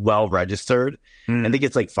 well registered. I think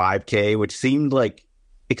it's like $5,000, which seemed like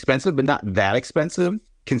expensive, but not that expensive,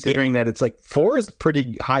 considering that it's like 4 is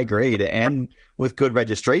pretty high grade and with good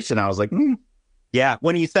registration. I was like, Yeah,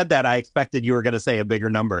 when you said that, I expected you were going to say a bigger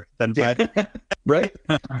number than 5. Right?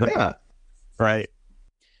 Yeah. Right.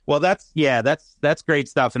 Well, that's great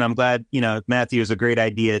stuff, and I'm glad Matthew is a great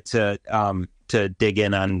idea to dig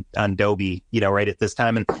in on Dobie right at this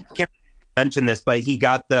time. And I can't mention this, but he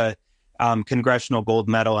got the Congressional Gold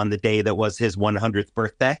Medal on the day that was his 100th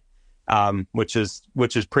birthday, which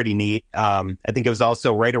is pretty neat. I think it was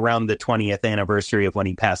also right around the 20th anniversary of when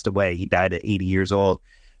he passed away. He died at 80 years old.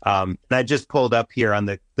 And I just pulled up here on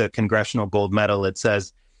the Congressional Gold Medal. It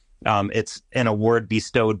says. It's an award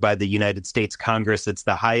bestowed by the United States Congress. It's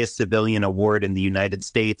the highest civilian award in the United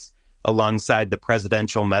States alongside the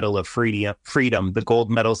Presidential Medal of Freedom. The gold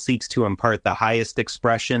medal seeks to impart the highest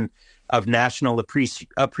expression of national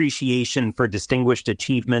appreciation for distinguished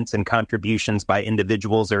achievements and contributions by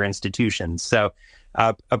individuals or institutions. So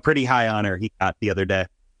a pretty high honor he got the other day.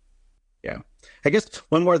 Yeah. I guess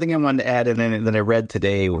one more thing I wanted to add, and then that I read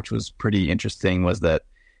today, which was pretty interesting, was that,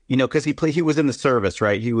 because he was in the service,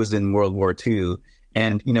 right? He was in World War II.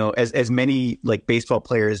 And, as many like baseball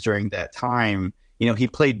players during that time, he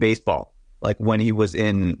played baseball, like when he was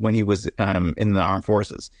in the armed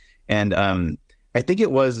forces. And I think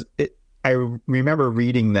I remember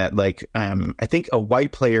reading that, like, I think a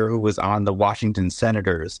white player who was on the Washington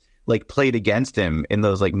Senators, like, played against him in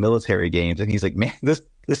those, like, military games. And he's like, man, this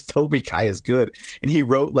Toby guy is good. And he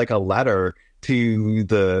wrote, like, a letter to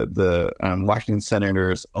the Washington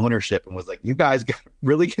Senators ownership and was like, you guys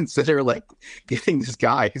really consider, like, getting this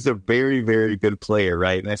guy. He's a very, very good player,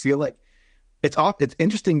 right? And I feel like it's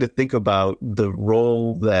interesting to think about the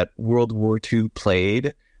role that World War II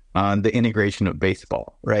played on the integration of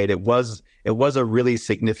baseball, right? It was a really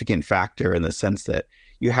significant factor in the sense that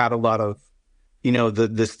you had a lot of,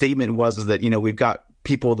 the statement was that, we've got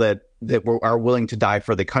people that are willing to die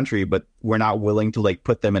for the country, but we're not willing to, like,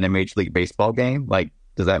 put them in a Major League Baseball game. Like,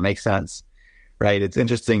 does that make sense? Right? It's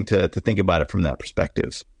interesting to think about it from that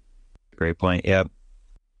perspective. Great point. Yeah.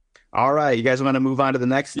 All right. You guys want to move on to the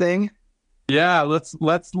next thing? Yeah, let's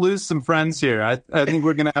lose some friends here. I think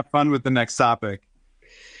we're going to have fun with the next topic.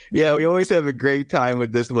 Yeah, we always have a great time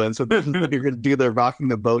with this one. So we're going to do the rocking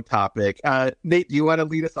the boat topic. Nate, do you want to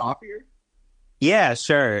lead us off here? Yeah,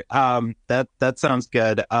 sure. That sounds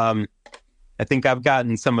good. I think I've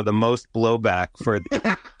gotten some of the most blowback for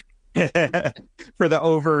for the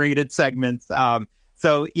overrated segments.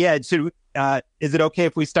 So yeah, is it okay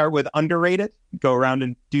if we start with underrated? Go around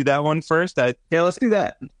and do that one first. Yeah, let's do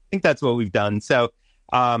that. I think that's what we've done. So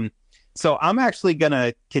I'm actually going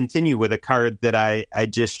to continue with a card that I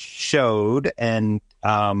just showed and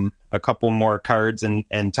a couple more cards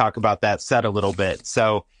and talk about that set a little bit.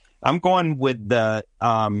 So I'm going with the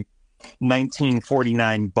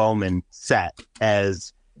 1949 Bowman set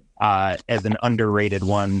as an underrated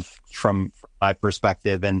one from my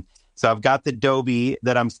perspective. And so I've got the Dobie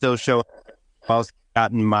that I'm still showing. I've also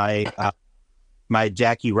gotten my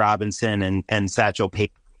Jackie Robinson and Satchel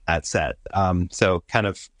Paige that set. So kind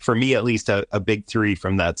of, for me at least, a big three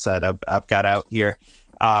from that set I've got out here.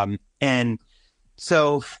 And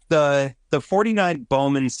so the 49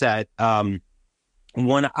 Bowman set,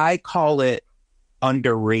 when I call it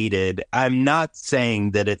underrated, I'm not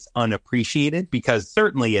saying that it's unappreciated, because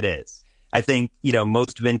certainly it is. I think,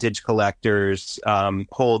 most vintage collectors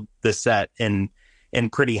hold the set in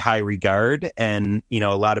pretty high regard, and,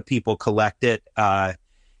 a lot of people collect it, and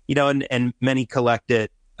many collect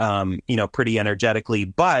it, pretty energetically.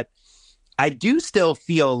 But I do still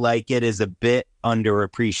feel like it is a bit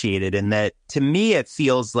underappreciated, and that, to me, it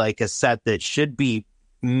feels like a set that should be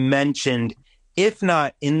mentioned, if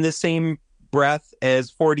not in the same breath as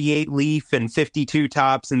 48 Leaf and 52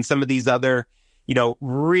 Tops and some of these other,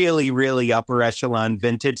 really, really upper echelon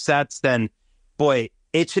vintage sets, then, boy,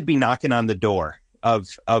 it should be knocking on the door of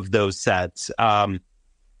those sets. And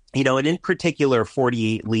in particular,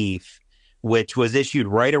 48 Leaf, which was issued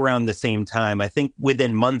right around the same time, I think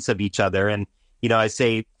within months of each other. And, I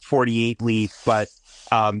say 48 Leaf, but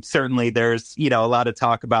certainly there's, a lot of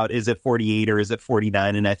talk about, is it 48 or is it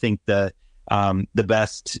 49? And I think the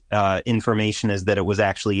best information is that it was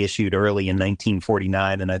actually issued early in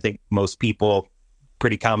 1949. And I think most people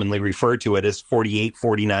pretty commonly refer to it as 48,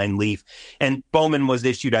 49 Leaf. And Bowman was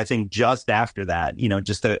issued, I think, just after that,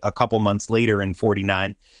 just a couple months later in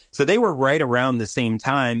 49. So they were right around the same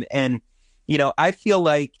time. And, I feel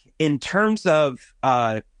like in terms of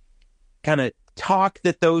kind of talk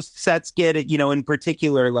that those sets get, in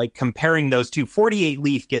particular, like comparing those two, 48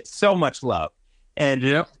 Leaf gets so much love.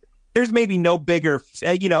 And there's maybe no bigger,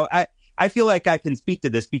 I feel like I can speak to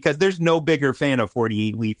this because there's no bigger fan of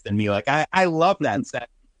 48 Leaf than me. Like, I love that set,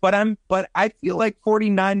 but I feel like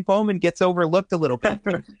 49 Bowman gets overlooked a little bit.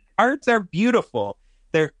 Cards are beautiful.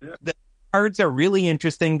 The cards are really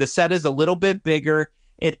interesting. The set is a little bit bigger.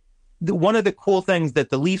 One of the cool things that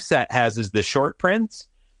the Leaf set has is the short prints,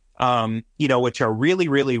 which are really,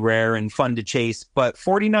 really rare and fun to chase. But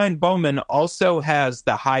 49 Bowman also has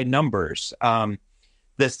the high numbers.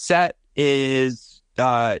 The set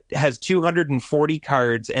has 240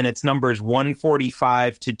 cards, and it's numbers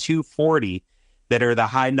 145 to 240 that are the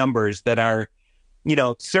high numbers that are,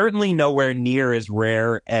 certainly nowhere near as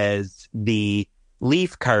rare as the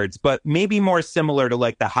Leaf cards, but maybe more similar to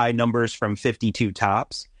like the high numbers from 52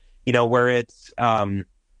 Tops, where it's,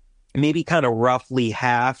 maybe kind of roughly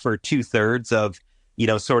half or 2/3 of,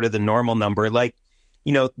 sort of the normal number. Like,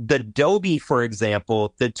 the Dobie, for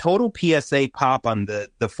example, the total PSA pop on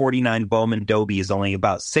the 49 Bowman Dobie is only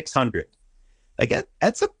about 600. Again,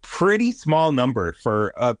 that's a pretty small number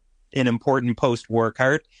for an important post-war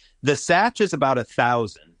card. The Satch is about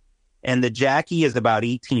 1,000, and the Jackie is about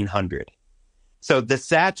 1,800. So the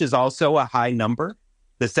Satch is also a high number.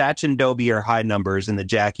 The Satch and Dobie are high numbers, and the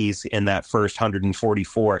Jackie's in that first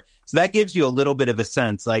 144. So that gives you a little bit of a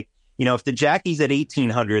sense. Like, if the Jackie's at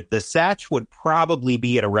 1,800, the Satch would probably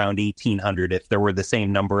be at around 1,800 if there were the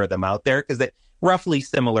same number of them out there, because they're roughly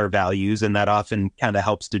similar values, and that often kind of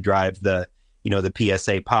helps to drive the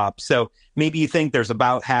PSA pop. So maybe you think there's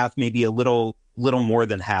about half, maybe a little more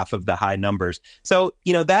than half of the high numbers. So,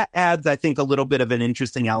 that adds, I think, a little bit of an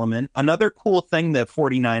interesting element. Another cool thing that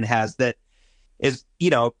 49 has that is,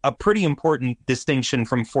 a pretty important distinction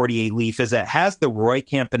from 48 Leaf is it has the Roy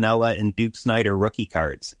Campanella and Duke Snider rookie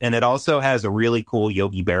cards. And it also has a really cool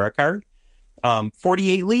Yogi Berra card.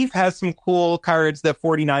 48 Leaf has some cool cards that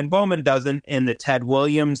 49 Bowman doesn't, in the Ted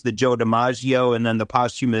Williams, the Joe DiMaggio, and then the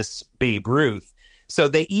posthumous Babe Ruth. So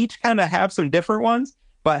they each kind of have some different ones,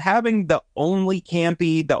 but having the only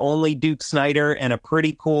Campy, the only Duke Snider, and a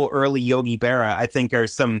pretty cool early Yogi Berra, I think are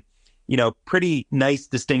some, pretty nice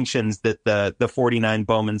distinctions that the 49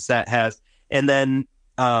 Bowman set has. And then,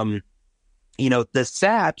 the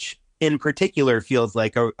Satch in particular feels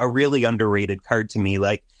like a really underrated card to me.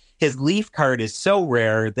 Like, his Leaf card is so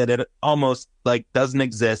rare that it almost like doesn't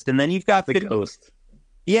exist. And then you've got the Ghost.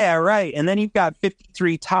 Yeah, right. And then you've got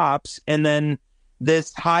 53 Topps, and then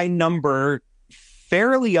this high number,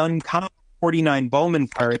 fairly uncommon 49 Bowman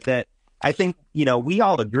card that I think, we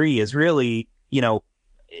all agree is really,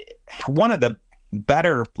 one of the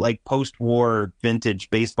better like post-war vintage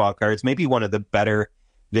baseball cards, maybe one of the better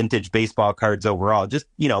vintage baseball cards overall. Just,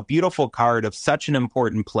 beautiful card of such an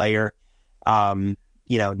important player.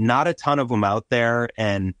 Not a ton of them out there,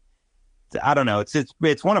 and I don't know.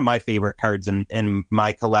 It's one of my favorite cards in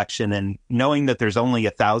my collection, and knowing that there's only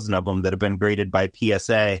 1,000 of them that have been graded by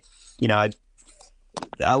PSA,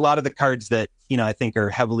 a lot of the cards that I think are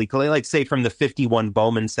heavily like, say, from the 51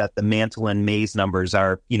 Bowman set, the Mantle and Mays numbers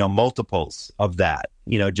are multiples of that.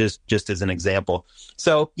 Just as an example.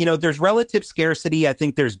 So there's relative scarcity. I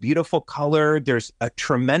think there's beautiful color. There's a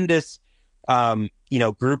tremendous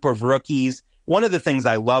group of rookies. One of the things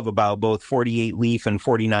I love about both 48 Leaf and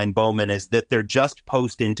 49 Bowman is that they're just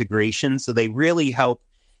post-integration. So they really help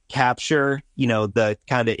capture, the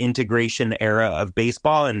kind of integration era of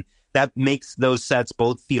baseball. And that makes those sets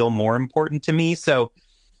both feel more important to me. So,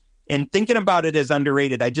 and thinking about it as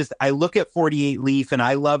underrated, I look at 48 Leaf and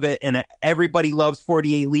I love it. And everybody loves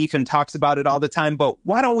 48 Leaf and talks about it all the time. But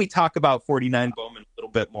why don't we talk about 49 Bowman a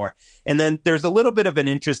little bit more? And then there's a little bit of an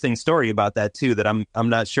interesting story about that too, that I'm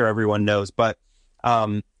not sure everyone knows, but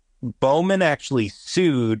Bowman actually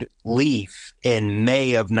sued Leaf in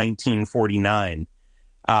May of 1949.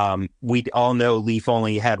 We all know Leaf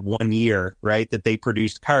only had 1 year, right, that they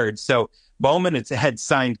produced cards. So Bowman had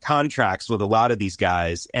signed contracts with a lot of these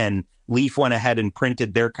guys, and Leaf went ahead and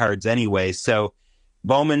printed their cards anyway. So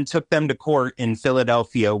Bowman took them to court in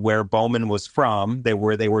Philadelphia, where Bowman was from. They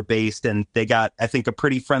were based, and they got, I think, a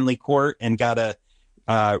pretty friendly court and got a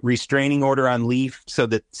restraining order on Leaf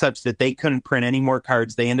such that they couldn't print any more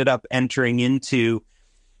cards. They ended up entering into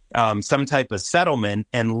some type of settlement,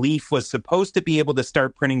 and Leaf was supposed to be able to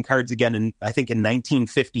start printing cards again in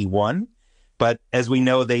 1951. But as we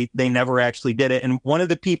know, they never actually did it. And one of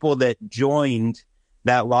the people that joined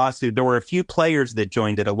that lawsuit, there were a few players that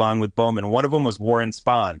joined it along with Bowman. One of them was Warren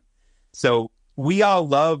Spahn. So we all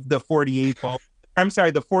love the 48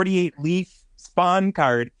 Leaf Spahn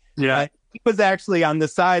card. Yeah. He was actually on the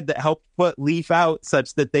side that helped put Leaf out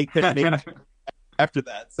such that they couldn't make it after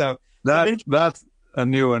that. So that's a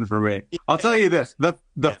new one for me. I'll tell you this, the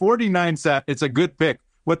 49 set, it's a good pick.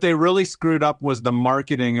 What they really screwed up was the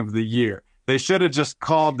marketing of the year. They should have just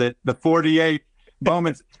called it the 48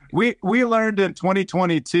 Bowman. We learned in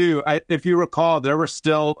 2022, if you recall, there were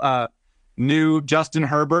still new Justin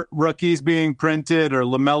Herbert rookies being printed, or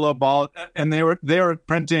LaMelo Ball, and they were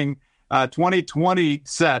printing 2020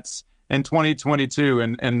 sets in 2022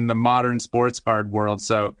 in the modern sports card world.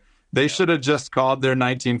 So they should have just called their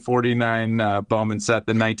 1949 Bowman set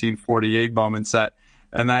the 1948 Bowman set.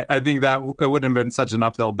 And I think that it wouldn't have been such an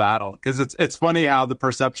uphill battle, because it's funny how the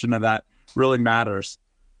perception of that really matters.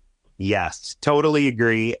 Yes, totally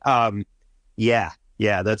agree. Yeah,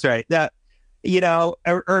 that's right. That,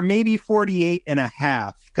 or maybe 48 and a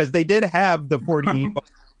half, because they did have the 48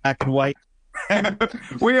 black and white.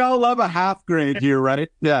 We all love a half grade here, right?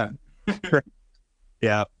 Yeah.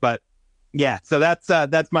 Yeah, but yeah, so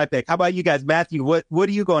that's my pick. How about you guys, Matthew? What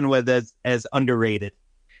are you going with as underrated?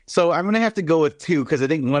 So I'm gonna have to go with two because I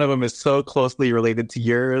think one of them is so closely related to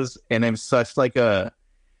yours, and I'm such like a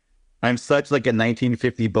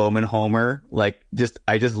 1950 Bowman homer. Like,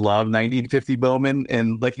 I just love 1950 Bowman,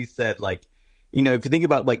 and like you said, like, you know, if you think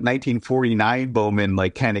about like 1949 Bowman,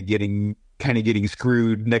 like kind of getting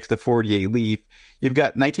screwed next to 48 Leaf, you've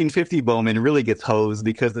got 1950 Bowman really gets hosed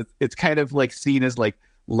because it's kind of like seen as like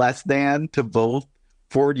less than to both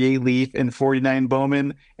 48 Leaf and 49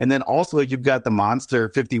 Bowman. And then also you've got the monster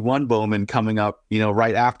 51 Bowman coming up, you know,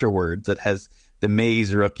 right afterwards that has the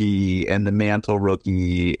Mays rookie and the Mantle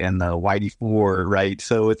rookie and the Whitey 4, right?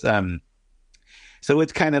 So it's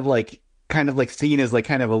kind of like seen as like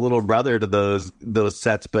kind of a little brother to those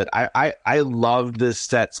sets. But I love this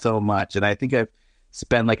set so much, and I think I've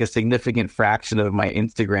spent like a significant fraction of my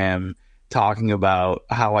Instagram talking about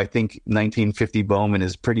how I think 1950 Bowman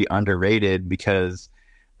is pretty underrated because,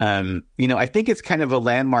 you know, I think it's kind of a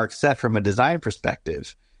landmark set from a design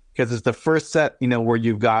perspective because it's the first set, you know, where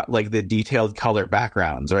you've got like the detailed color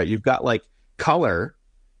backgrounds, right? You've got like color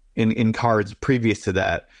in cards previous to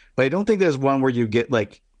that, but I don't think there's one where you get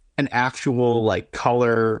like an actual like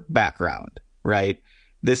color background, right?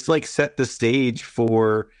 This like set the stage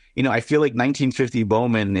for, you know, I feel like 1950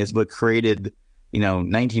 Bowman is what created, you know,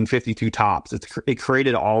 1952 Topps. It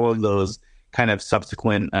created all of those kind of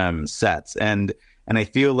subsequent sets, and I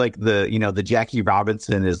feel like the Jackie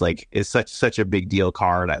Robinson is such a big deal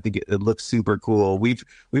card. I think it looks super cool. We've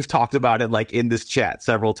talked about it like in this chat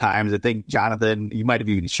several times. I think Jonathan, you might have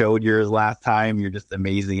even showed yours last time. You're just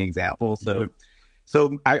amazing example.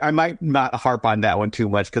 So I might not harp on that one too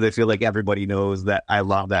much because I feel like everybody knows that I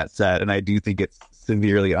love that set, and I do think it's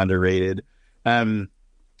severely underrated.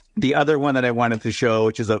 The other one that I wanted to show,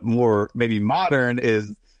 which is a more maybe modern,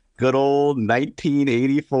 is good old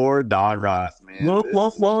 1984 Donruss, man.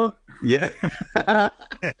 Yeah.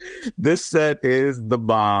 This set is the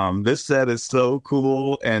bomb. This set is so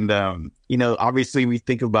cool. And, you know, obviously we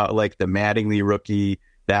think about like the Mattingly rookie.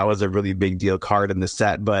 That was a really big deal card in the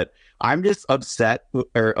set, but I'm just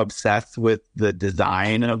obsessed with the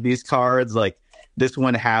design of these cards. Like this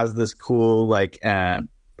one has this cool, like,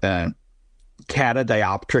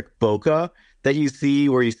 catadioptric bokeh that you see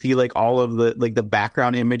where you see like all of the like the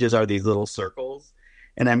background images are these little circles,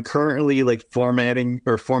 and I'm currently like formulating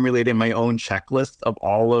my own checklist of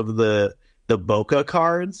all of the bokeh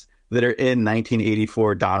cards that are in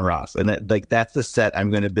 1984 Donruss, and that's the set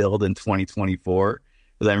I'm going to build in 2024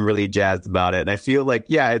 because I'm really jazzed about it. And I feel like,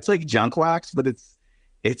 yeah, it's like junk wax, but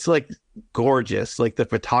it's like gorgeous. Like the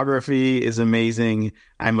photography is amazing.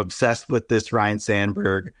 I'm obsessed with this Ryan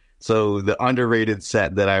Sandberg. So the underrated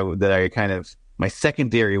set that I kind of, my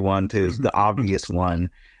secondary one to the obvious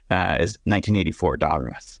one is 1984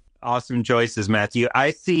 Donruss. Awesome choices, Matthew.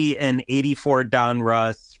 I see an 84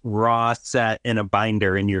 Donruss raw set in a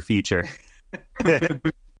binder in your future.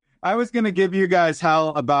 I was going to give you guys hell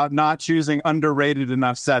about not choosing underrated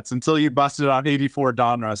enough sets until you busted on 84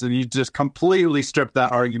 Donruss, and you just completely stripped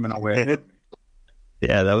that argument away.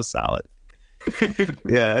 Yeah, that was solid.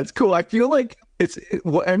 Yeah, it's cool. I feel like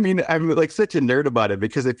I'm like such a nerd about it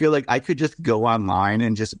because I feel like I could just go online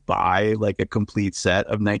and just buy like a complete set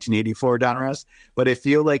of 1984 Donruss, but I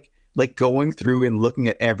feel like going through and looking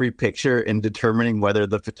at every picture and determining whether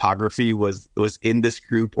the photography was in this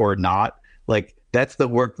group or not, like that's the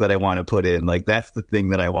work that I want to put in. Like that's the thing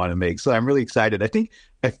that I want to make. So I'm really excited. I think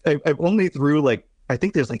I've only through like, I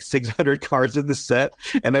think there's like 600 cards in the set,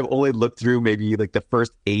 and I've only looked through maybe like the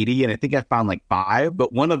first 80, and I think I found like 5,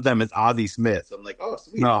 but one of them is Ozzie Smith. So I'm like, oh,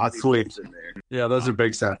 sweet. No, sweet. In there. Yeah, those are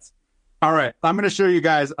big sets. All right, I'm going to show you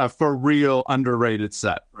guys a for real underrated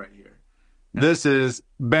set right here. This is,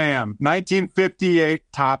 bam, 1958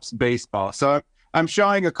 Topps baseball. So I'm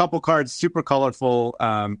showing a couple cards, super colorful.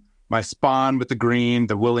 My Spawn with the green,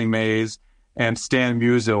 the Willie Mays, and Stan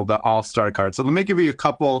Musial, the All-Star card. So let me give you a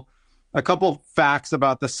couple facts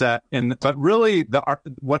about the set, but really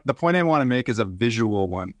the point I want to make is a visual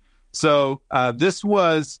one. So this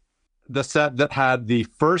was the set that had the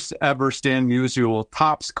first ever Stan Musial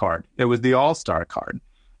Topps card. It was the All-Star card.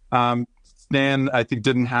 Stan, I think,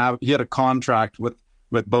 he had a contract with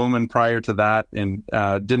Bowman prior to that, and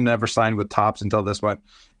didn't ever sign with Topps until this one.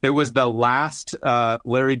 It was the last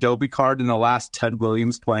Larry Doby card and the last Ted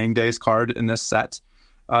Williams playing days card in this set.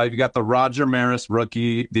 You got the Roger Maris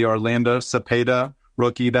rookie, the Orlando Cepeda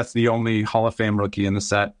rookie. That's the only Hall of Fame rookie in the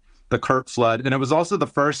set. The Curt Flood. And it was also the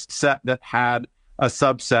first set that had a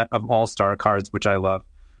subset of All-Star cards, which I love.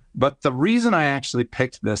 But the reason I actually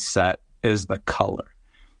picked this set is the color.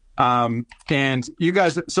 And you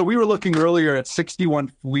guys, so we were looking earlier at 61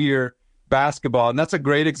 Fleer basketball, and that's a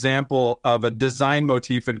great example of a design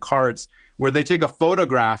motif in cards where they take a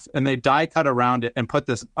photograph and they die cut around it and put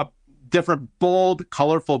this different bold,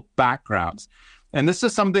 colorful backgrounds. And this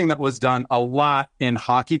is something that was done a lot in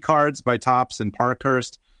hockey cards by Topps and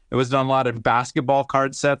Parkhurst. It was done a lot in basketball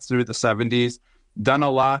card sets through the 70s, done a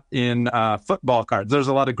lot in football cards. There's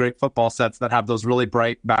a lot of great football sets that have those really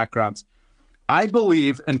bright backgrounds. I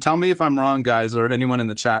believe, and tell me if I'm wrong, guys, or anyone in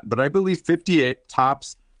the chat, but I believe 58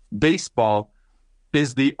 Topps baseball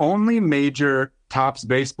is the only major Topps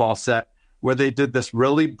baseball set where they did this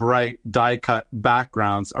really bright die-cut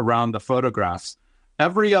backgrounds around the photographs.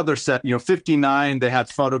 Every other set, 59, they had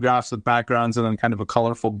photographs with backgrounds and then kind of a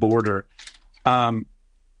colorful border. And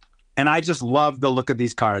I just love the look of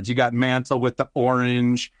these cards. You got Mantle with the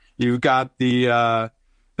orange. You've got the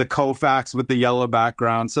Koufax with the yellow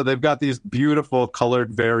background. So they've got these beautiful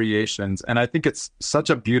colored variations. And I think it's such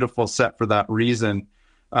a beautiful set for that reason.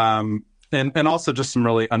 And also just some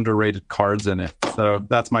really underrated cards in it. So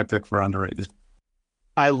that's my pick for underrated.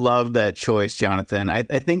 I love that choice, Jonathan. I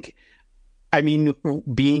think,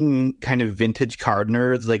 being kind of vintage card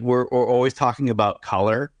nerds, like we're always talking about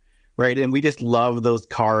color, right? And we just love those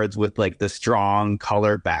cards with like the strong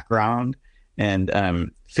color background.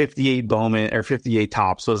 And 58 Bowman or 58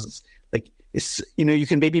 Topps was like, you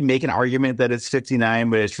can maybe make an argument that it's 59,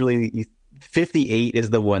 but it's really 58 is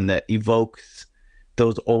the one that evokes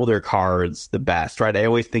those older cards the best, right? I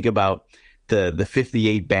always think about the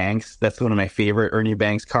 58 Banks. That's one of my favorite Ernie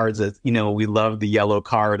Banks cards. That, we love the yellow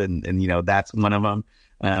card, and that's one of them.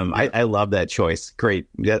 I love that choice. Great.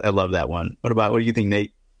 I love that one. What do you think,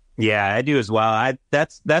 Nate? Yeah, I do as well.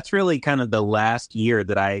 That's really kind of the last year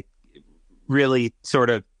that I really sort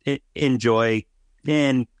of enjoy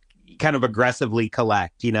and kind of aggressively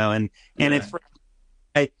collect, and it's,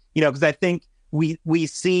 because I think we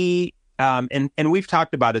see, and we've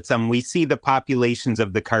talked about it some, we see the populations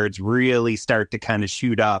of the cards really start to kind of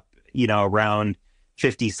shoot up, around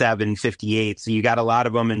 57, 58. So you got a lot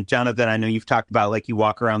of them. And Jonathan, I know you've talked about, like, you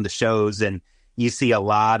walk around the shows and you see a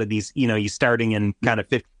lot of these, you starting in kind of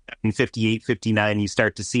 57, 58, 59, you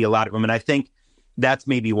start to see a lot of them. And I think that's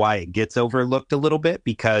maybe why it gets overlooked a little bit,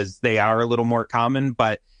 because they are a little more common,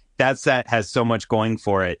 but that set has so much going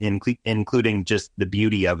for it, including just the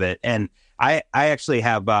beauty of it. And I actually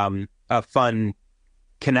have a fun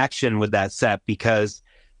connection with that set because,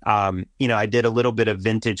 I did a little bit of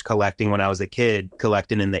vintage collecting when I was a kid,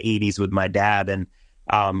 collecting in the 80s with my dad. And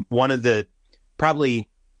one of the, probably,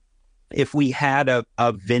 if we had a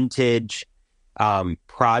vintage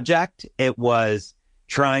project, it was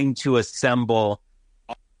trying to assemble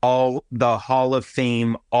all the Hall of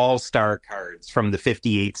Fame All-Star cards from the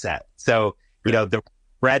 58 set. So, the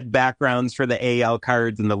red backgrounds for the AL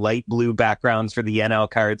cards and the light blue backgrounds for the NL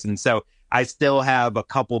cards. And so I still have a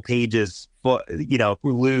couple pages,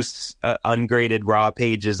 loose, ungraded raw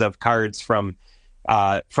pages of cards from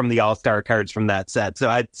the All-Star cards from that set. So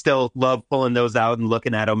I still love pulling those out and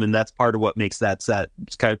looking at them. And that's part of what makes that set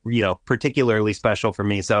kind of, particularly special for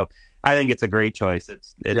me. So I think it's a great choice.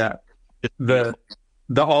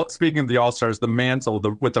 Speaking of the All-Stars, the mantle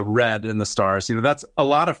with the red and the stars, that's a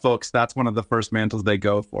lot of folks. That's one of the first mantles they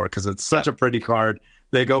go for because it's such a pretty card.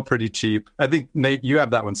 They go pretty cheap. I think, Nate, you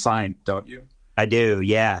have that one signed, don't you? I do,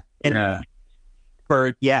 yeah. And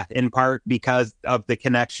in part because of the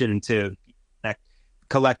connection to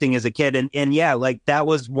collecting as a kid. And yeah, like that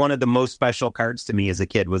was one of the most special cards to me as a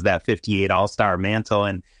kid, was that 58 All-Star mantle.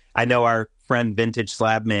 And I know our friend Vintage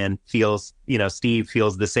Slab Man feels, Steve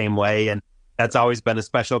feels the same way. And that's always been a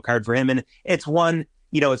special card for him. And it's one,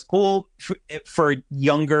 it's cool for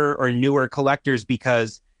younger or newer collectors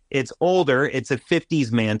because it's older. It's a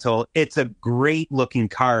 50s mantle. It's a great looking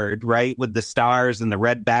card, right? With the stars and the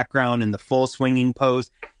red background and the full swinging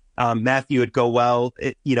pose. Matthew would go well,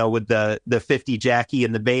 with the 50 Jackie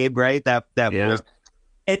and the Babe, right? That yeah.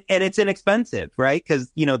 And it's inexpensive, right?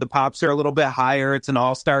 Because, the pops are a little bit higher. It's an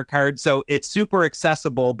all-star card. So it's super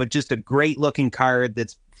accessible, but just a great looking card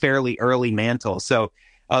that's fairly early mantle. So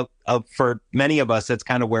for many of us, that's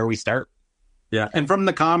kind of where we start. Yeah. And from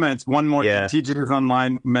the comments, one more, TJ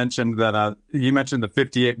Online mentioned that you mentioned the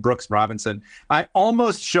 58 Brooks Robinson. I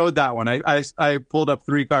almost showed that one. I pulled up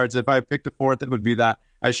 3 cards. If I picked a fourth, it would be that.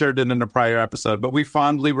 I shared it in a prior episode, but we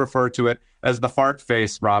fondly refer to it as the fart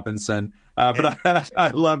face Robinson. But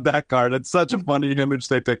I love that card. It's such a funny image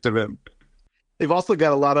they picked of him. They've also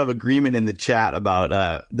got a lot of agreement in the chat about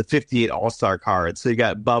the 58 All-Star cards. So you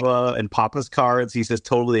got Bubba and Papa's cards. He says,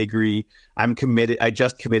 totally agree. I'm committed. I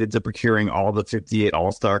just committed to procuring all the 58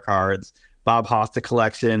 All-Star cards. Bob Hosta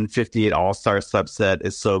collection 58 All-Star subset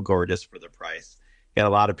is so gorgeous for the price. Got a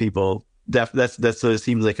lot of people. That's so it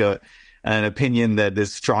seems like an opinion that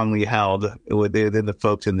is strongly held within the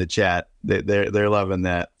folks in the chat. They're loving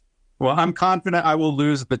that. Well, I'm confident I will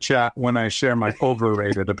lose the chat when I share my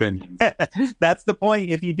overrated opinions. That's the point.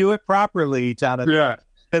 If you do it properly, Jonathan. Yeah.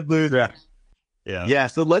 Lose. Yeah.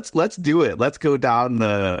 So let's do it. Let's go down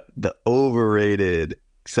the overrated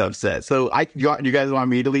subset. So you guys want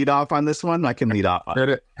me to lead off on this one? I can lead off. Hit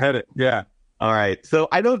it. Yeah. All right. So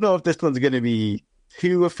I don't know if this one's going to be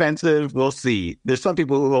too offensive. We'll see. There's some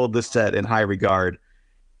people who hold this set in high regard.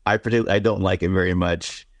 I don't like it very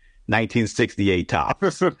much. 1968 top.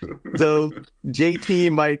 So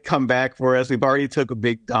JT might come back for us. We've already took a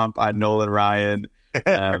big dump on Nolan Ryan.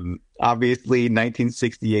 Obviously,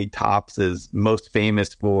 1968 Topps is most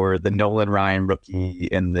famous for the Nolan Ryan rookie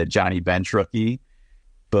and the Johnny Bench rookie.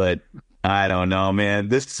 But I don't know, man.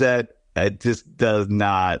 This set, it just does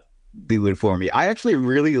not do it for me. I actually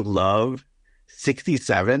really love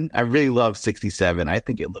 67. I really love 67. I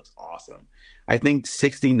think it looks awesome. I think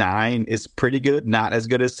 69 is pretty good. Not as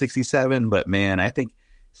good as 67, but man, I think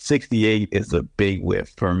 68 is a big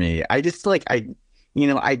whiff for me. I just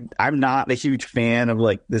I'm not a huge fan of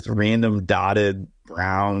like this random dotted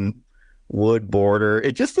brown wood border.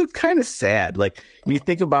 It just looks kind of sad. Like when you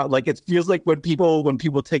think about, like, it feels like when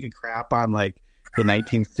people take a crap on like the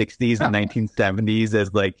 1960s and 1970s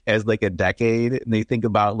as a decade, and they think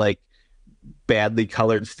about like badly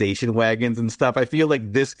colored station wagons and stuff. I feel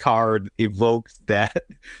like this card evokes that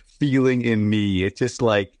feeling in me. It's just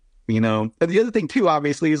like, and the other thing too,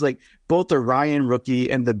 obviously, is like both the Ryan rookie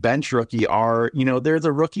and the Bench rookie are, they're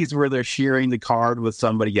the rookies where they're sharing the card with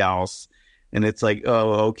somebody else. And it's like,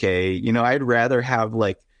 oh, okay. I'd rather have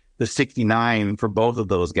like the 69 for both of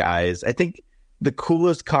those guys. I think the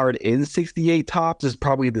coolest card in 68 Topps is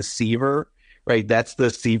probably the Seaver, right? That's the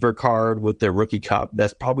Seaver card with the rookie cup.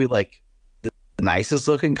 That's probably like the nicest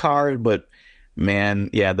looking card. But man,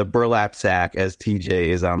 yeah, the burlap sack, as TJ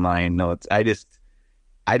is online notes, I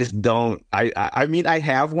just don't. I mean, I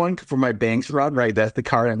have one for my Banks run, right? That's the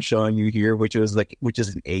card I'm showing you here, which is an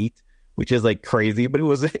 8, which is like crazy, but it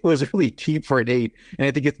was really cheap for an 8, and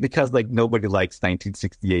I think it's because like nobody likes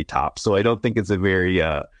 1968 Topps, so I don't think it's a very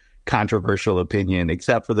controversial opinion,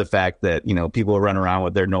 except for the fact that people run around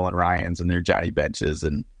with their Nolan Ryans and their Johnny Benches,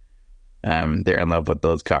 and they're in love with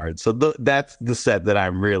those cards. So that's the set that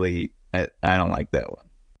I'm really I don't like that one.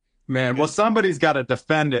 Man, well, somebody's got to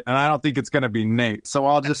defend it, and I don't think it's going to be Nate. So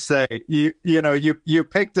I'll just say, you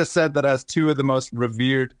picked a set that has two of the most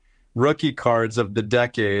revered rookie cards of the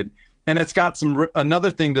decade, and it's got another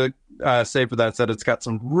thing to say for that set. It's got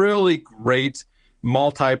some really great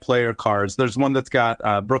multiplayer cards. There's one that's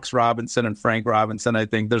got Brooks Robinson and Frank Robinson, I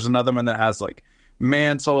think. There's another one that has like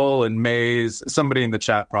Mantle and Mays. Somebody in the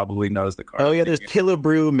chat probably knows the card. Oh yeah, there's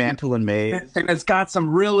Killebrew, Mantle, and Mays. And it's got some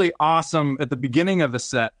really awesome, at the beginning of the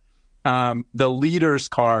set, the leaders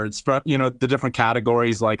cards from the different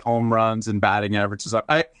categories like home runs and batting averages.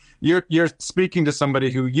 You're speaking to somebody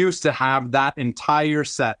who used to have that entire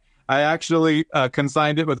set. I actually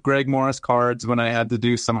consigned it with Greg Morris cards when I had to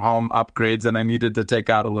do some home upgrades and I needed to take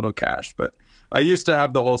out a little cash. But I used to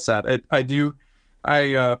have the whole set.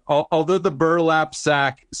 Although the burlap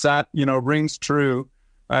sack rings true,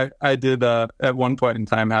 I did at one point in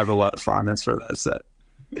time have a lot of fondness for that set.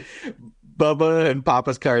 Bubba and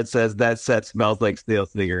Papa's card says that set smells like stale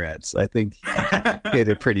cigarettes. I think hit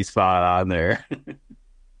it pretty spot on there.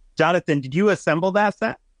 Jonathan, did you assemble that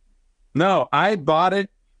set? No, I bought it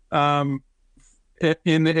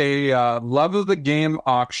in a Love of the Game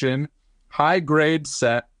auction, high grade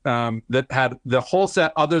set that had the whole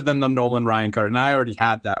set other than the Nolan Ryan card, and I already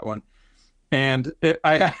had that one. And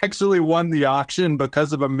I actually won the auction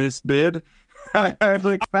because of a misbid. I had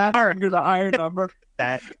like fat under the higher number.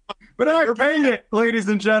 But I paid it, ladies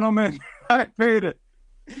and gentlemen. I paid it.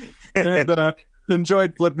 And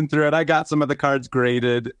enjoyed flipping through it. I got some of the cards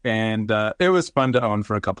graded, and it was fun to own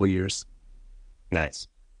for a couple of years. Nice.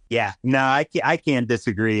 Yeah. No, I can't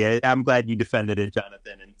disagree. I'm glad you defended it,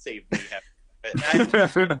 Jonathan, and saved me.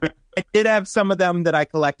 I did have some of them that I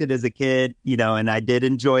collected as a kid, and I did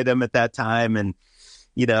enjoy them at that time. And,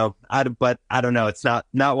 but I don't know. It's not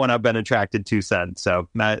one I've been attracted to since. So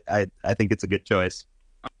I think it's a good choice.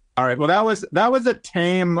 All right. Well, that was a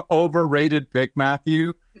tame, overrated pick,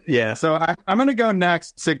 Matthew. Yeah. So I'm going to go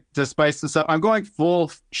next to spice this up. I'm going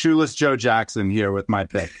full shoeless Joe Jackson here with my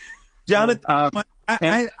pick. Jonathan,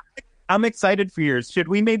 I I'm excited for yours. Should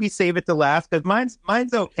we maybe save it to last? Because mine's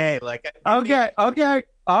okay. Like, Okay.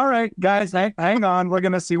 All right, guys, hang on. We're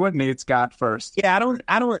gonna see what Nate's got first. yeah, I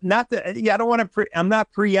don't want to. I'm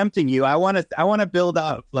not preempting you. I want to build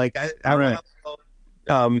up. Like, I Right.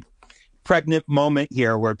 want pregnant moment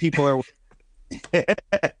here where people are.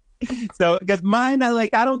 So, because mine, I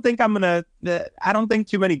don't think I don't think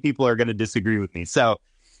too many people are gonna disagree with me. So, all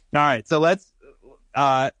right. So let's.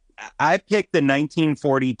 I picked the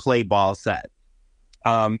 1940 play ball set.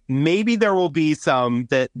 Maybe there will be some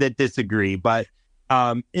that disagree, but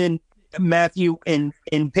in Matthew, in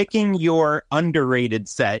picking your underrated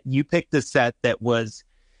set, you picked a set that was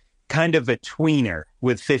kind of a tweener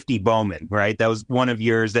with 50 Bowman, right? That was one of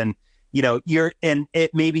yours, and and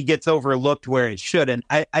it maybe gets overlooked where it shouldn't.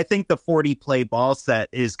 I think the 40 play ball set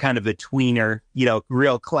is kind of a tweener,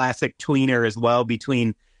 real classic tweener as well,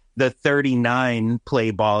 between the 39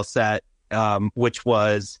 play ball set, which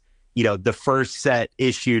was, the first set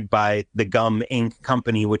issued by the Gum Ink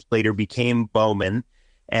Company, which later became Bowman.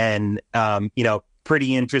 And,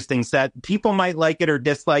 pretty interesting set. People might like it or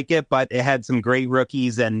dislike it, but it had some great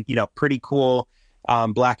rookies and, pretty cool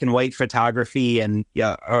black and white photography and,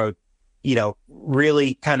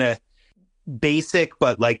 really kind of basic,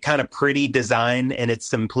 but like kind of pretty design and its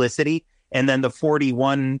simplicity. And then the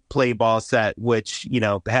 41 play ball set, which,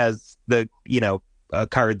 has the, a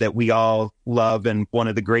card that we all love and one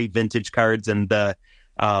of the great vintage cards, and the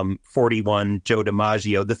 41 Joe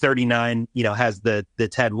DiMaggio. The 39, has the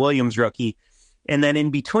Ted Williams rookie. And then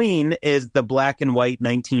in between is the black and white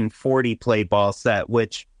 1940 play ball set,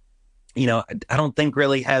 which, I don't think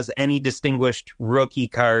really has any distinguished rookie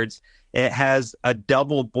cards. It has a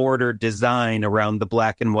double border design around the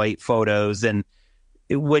black and white photos, and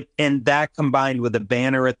that combined with a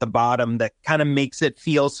banner at the bottom that kind of makes it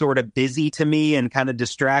feel sort of busy to me and kind of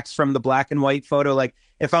distracts from the black and white photo. Like,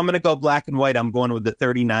 if I'm going to go black and white, I'm going with the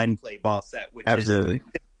 39 play ball set, which Absolutely.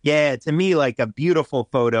 is, to me, like a beautiful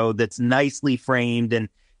photo that's nicely framed and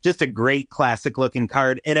just a great classic looking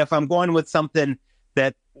card. And if I'm going with something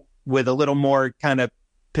that with a little more kind of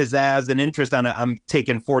pizzazz and interest on it, I'm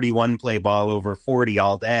taking 41 play ball over 40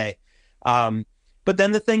 all day. But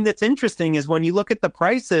then the thing that's interesting is when you look at the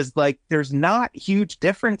prices, like, there's not huge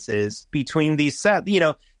differences between these sets.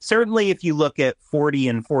 Certainly if you look at 40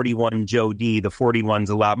 and 41 Joe D, the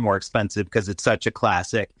 41's a lot more expensive because it's such a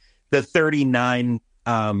classic. The 39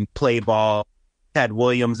 play ball Ted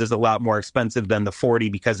Williams is a lot more expensive than the 40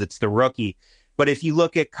 because it's the rookie. But if you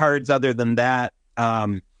look at cards other than that,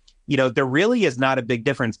 there really is not a big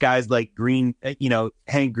difference. Guys like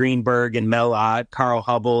Hank Greenberg and Mel Ott, Carl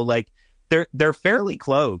Hubble, like, they're fairly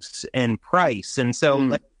close in price. And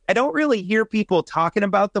so I don't really hear people talking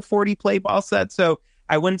about the 40 play ball set. So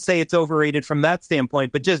I wouldn't say it's overrated from that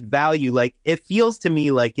standpoint, but just value. Like, it feels to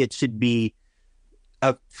me like it should be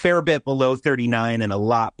a fair bit below 39 and a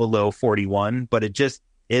lot below 41, but it just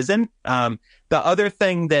isn't. The other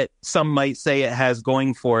thing that some might say it has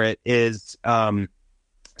going for it is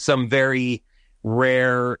some very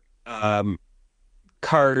rare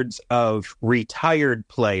cards of retired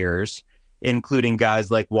players, including guys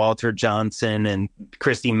like Walter Johnson and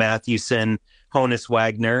Christy Mathewson, Honus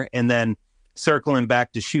Wagner, and then circling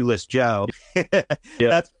back to Shoeless Joe.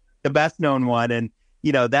 That's the best known one. And,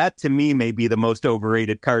 that to me may be the most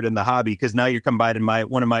overrated card in the hobby, because now you're combining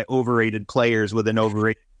one of my overrated players with an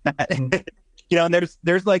overrated and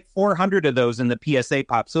there's like 400 of those in the PSA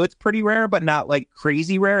pop. So it's pretty rare, but not like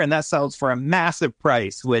crazy rare. And that sells for a massive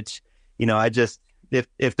price, which, I just,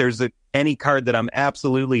 if there's any card that I'm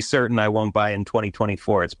absolutely certain I won't buy in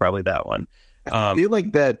 2024, it's probably that one. I feel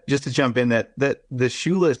like that, just to jump in, that the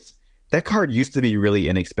Shoeless, that card used to be really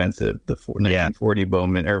inexpensive, the 1940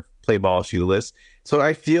 Bowman or play ball Shoeless. So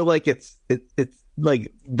I feel like it's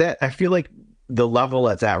like that. I feel like the level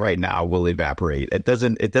that's at right now will evaporate. It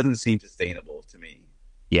doesn't seem sustainable to me.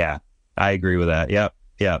 Yeah, I agree with that.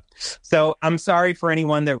 Yep. So I'm sorry for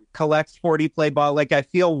anyone that collects 40 play ball. Like, I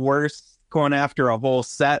feel worse going after a whole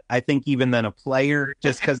set, I think, even than a player,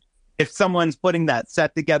 just because if someone's putting that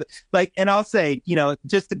set together, like, and I'll say,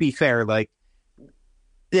 just to be fair, like,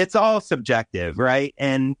 it's all subjective, right?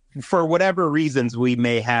 And for whatever reasons we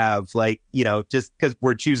may have, like, just because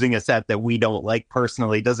we're choosing a set that we don't like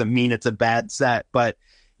personally doesn't mean it's a bad set. But,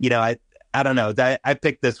 I don't know. I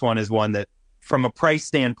picked this one as one that, from a price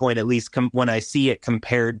standpoint, at least when I see it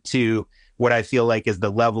compared to what I feel like is the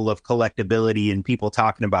level of collectability and people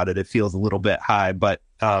talking about it, it feels a little bit high. But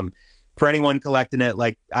for anyone collecting it,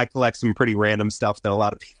 like, I collect some pretty random stuff that a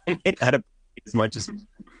lot of people may not have as much as.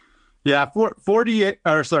 Yeah,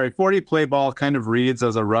 40 play ball kind of reads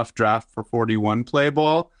as a rough draft for 41 play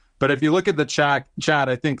ball. But if you look at the chat,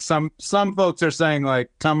 I think some folks are saying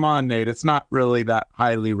like, "Come on, Nate, it's not really that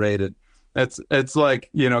highly rated." It's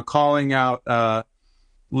like, calling out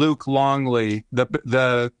Luke Longley,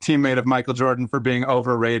 the teammate of Michael Jordan, for being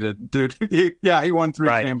overrated. Dude, he won 3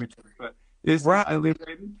 championships, but is highly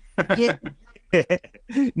rated?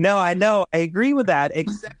 No, I know. I agree with that,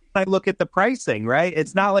 except when I look at the pricing, right?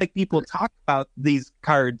 It's not like people talk about these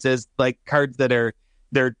cards as like cards that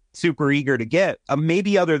they're super eager to get.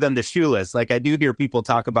 Maybe other than the shoeless. Like I do hear people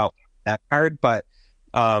talk about that card, but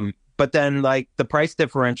then like the price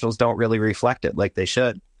differentials don't really reflect it like they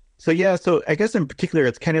should. So I guess in particular,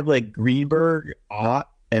 it's kind of like Greenberg, Ott,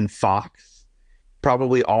 and Fox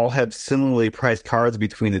probably all have similarly priced cards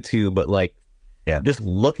between the two, but like, just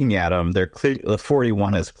looking at them, they're clear. The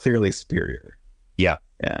 41 is clearly superior. Yeah.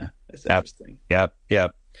 It's interesting. Yep.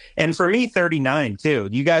 And for me, 39 too.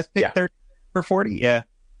 You guys pick 30 for 40? Yeah.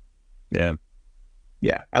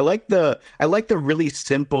 I like the really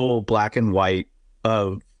simple black and white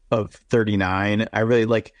of 39. I really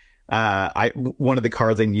like. One of the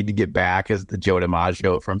cards I need to get back is the Joe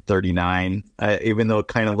DiMaggio from 39. Even though it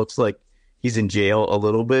kind of looks like he's in jail a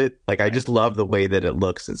little bit. Like I just love the way that it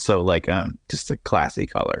looks. It's so like just a classy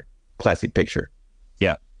color, classy picture.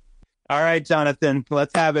 Yeah. All right, Jonathan,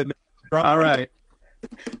 let's have it. All right.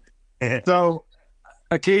 So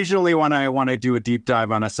occasionally when I want to do a deep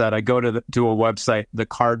dive on a set, I go to a website, the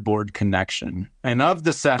Cardboard Connection. And of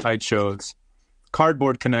the set I chose,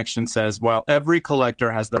 Cardboard Connection says, while every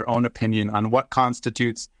collector has their own opinion on what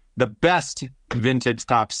constitutes the best vintage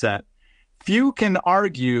top set, few can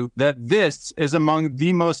argue that this is among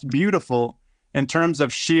the most beautiful in terms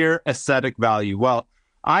of sheer aesthetic value. Well,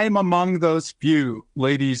 I am among those few,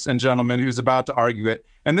 ladies and gentlemen, who's about to argue it.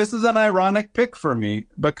 And this is an ironic pick for me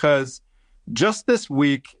because just this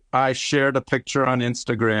week, I shared a picture on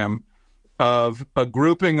Instagram of a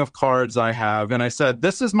grouping of cards I have. And I said,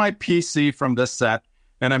 this is my PC from this set,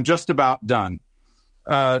 and I'm just about done.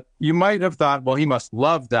 You might have thought, well, he must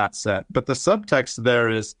love that set. But the subtext there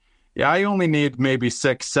is, I only need maybe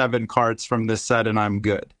 6-7 cards from this set, and I'm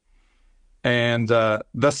good. And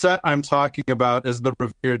the set I'm talking about is the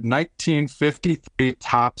revered 1953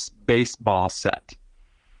 Topps baseball set,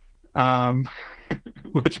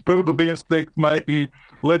 which probably think might be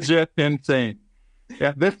legit insane.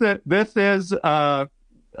 Yeah, this was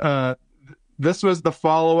the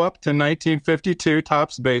follow-up to 1952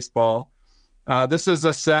 Topps baseball. This is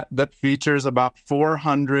a set that features about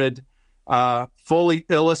 400 fully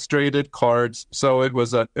illustrated cards. So it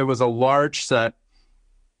was a large set.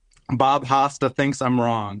 Bob Hosta thinks I'm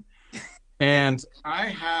wrong. And I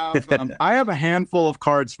have a handful of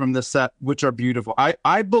cards from this set, which are beautiful.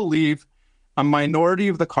 I believe a minority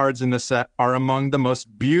of the cards in the set are among the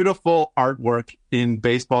most beautiful artwork in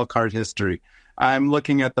baseball card history. I'm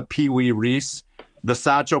looking at the Pee Wee Reese, the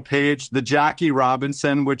Satchel Paige, the Jackie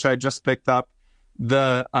Robinson, which I just picked up,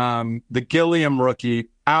 the Gilliam rookie,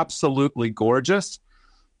 absolutely gorgeous.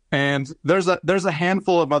 And there's a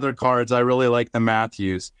handful of other cards. I really like the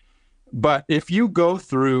Matthews. But if you go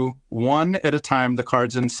through one at a time, the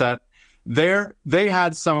cards in set, they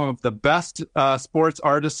had some of the best sports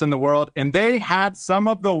artists in the world, and they had some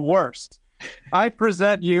of the worst. I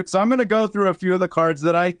present you, so I'm going to go through a few of the cards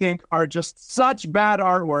that I think are just such bad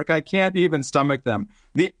artwork, I can't even stomach them.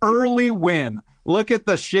 The Early Win. Look at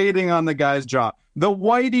the shading on the guy's jaw. The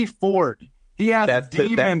Whitey Ford. He has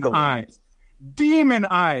demon eyes. Demon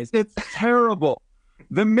eyes. It's terrible.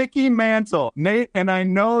 The Mickey Mantle. Nate, and I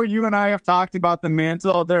know you and I have talked about the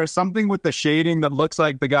mantle. There's something with the shading that looks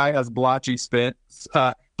like the guy has blotchy skin.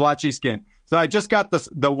 So I just got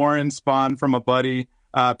the Warren Spahn from a buddy,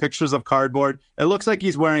 pictures of cardboard. It looks like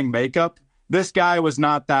he's wearing makeup. This guy was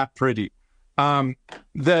not that pretty.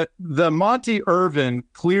 The Monty Irvin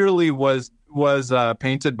clearly was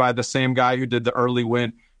painted by the same guy who did the Early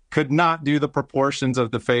Win. Could not do the proportions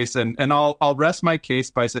of the face. And I'll rest my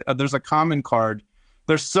case by saying there's a common card.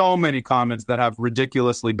 There's so many commons that have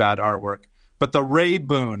ridiculously bad artwork. But the Ray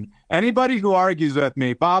Boone, anybody who argues with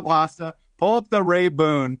me, Bob Hosta, pull up the Ray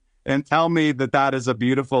Boone and tell me that is a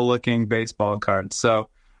beautiful looking baseball card. So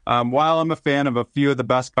while I'm a fan of a few of the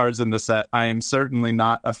best cards in the set, I am certainly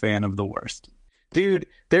not a fan of the worst. Dude,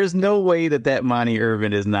 there's no way that Monty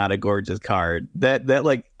Irvin is not a gorgeous card. I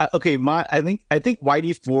think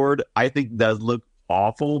Whitey Ford, does look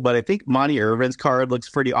awful, but I think Monty Irvin's card looks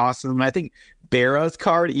pretty awesome. I think Berra's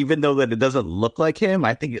card, even though that it doesn't look like him,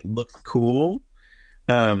 I think it looks cool.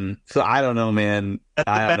 So I don't know, man.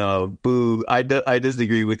 I don't know. Boo. I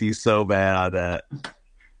disagree with you so bad on that.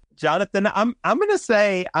 Jonathan, I'm gonna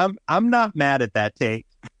say I'm not mad at that take.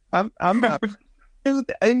 I'm not.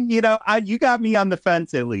 And you got me on the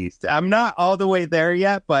fence at least. I'm not all the way there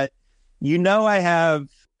yet, but I have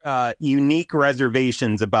unique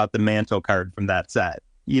reservations about the Mantle card from that set.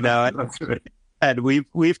 That's right. And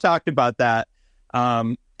we've talked about that.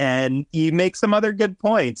 And you make some other good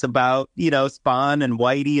points about Spawn and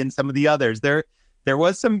Whitey and some of the others. There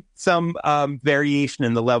was some variation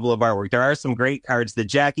in the level of artwork. There are some great cards. The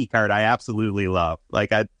Jackie card I absolutely love.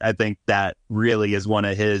 Like I think that really is one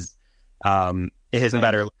of his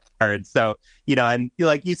better cards. So and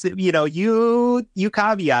like you said, you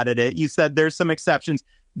caveated it. You said there's some exceptions.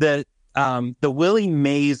 The Willie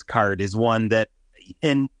Mays card is one that,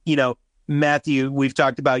 and Matthew, we've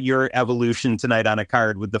talked about your evolution tonight on a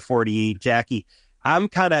card with the 48 Jackie. I'm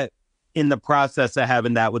kind of in the process of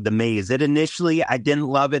having that with the Maze. Initially, I didn't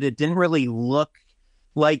love it. It didn't really look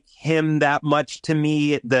like him that much to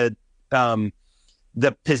me.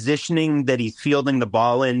 The positioning that he's fielding the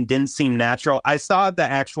ball in didn't seem natural. I saw the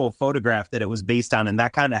actual photograph that it was based on, and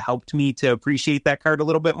that kind of helped me to appreciate that card a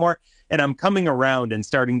little bit more. And I'm coming around and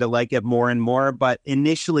starting to like it more and more. But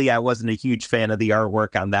initially, I wasn't a huge fan of the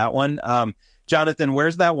artwork on that one. Jonathan,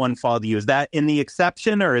 where's that one fall to you? Is that in the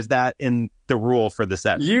exception or is that in the rule for the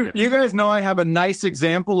set? You guys know I have a nice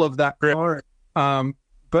example of that card.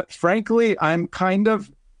 But frankly, I'm kind of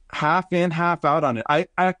half in, half out on it.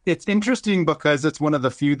 It's interesting because it's one of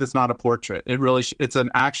the few that's not a portrait. It's an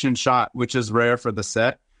action shot, which is rare for the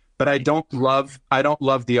set. But I don't love the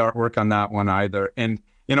artwork on that one either. And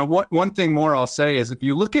one thing more I'll say is if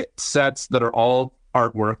you look at sets that are all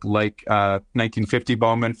artwork, like 1950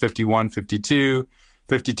 Bowman, 51, 52,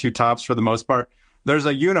 52 Topps for the most part, there's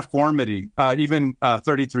a uniformity, even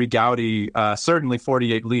 33 Gaudy, certainly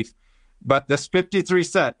 48 Leaf. But this 53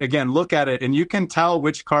 set, again, look at it, and you can tell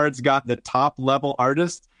which cards got the top-level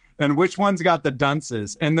artist and which ones got the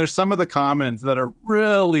dunces. And there's some of the comments that are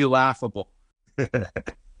really laughable.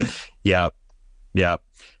 Yeah.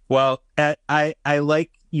 Well, I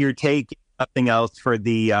like your take. Nothing else for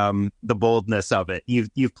the boldness of it.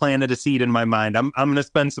 You've planted a seed in my mind. I'm going to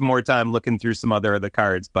spend some more time looking through some other of the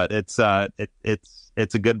cards, but it's a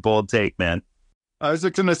good bold take, man. I was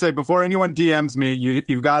just going to say, before anyone DMs me,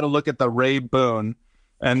 you've got to look at the Ray Boone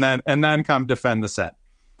and then come defend the set.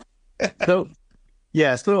 So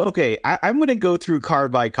okay, I'm going to go through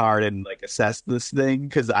card by card and like assess this thing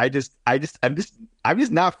because I'm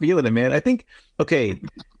just not feeling it, man. I think okay.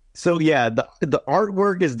 So yeah, the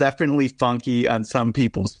artwork is definitely funky on some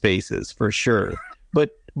people's faces for sure.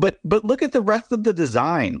 But look at the rest of the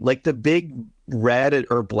design, like the big red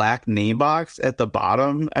or black name box at the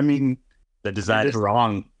bottom. I mean, the design is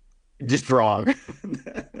wrong. Just wrong.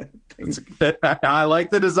 I like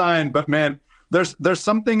the design, but man, there's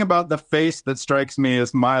something about the face that strikes me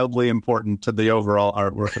as mildly important to the overall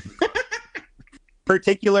artwork.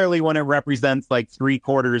 Particularly when it represents like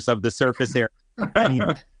 3/4 of the surface area.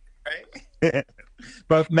 Right?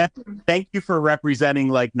 But Matt, thank you for representing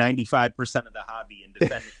like 95% of the hobby and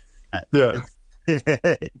defending that.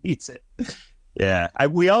 Yeah. Yeah.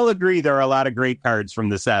 We all agree there are a lot of great cards from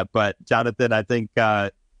the set, but Jonathan, I think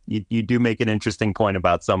you do make an interesting point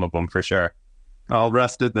about some of them for sure. I'll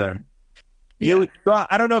rest it there.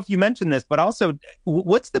 I don't know if you mentioned this, but also,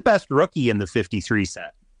 what's the best rookie in the 53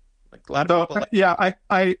 set? Like a lot of people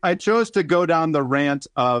I chose to go down the rant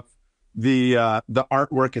of the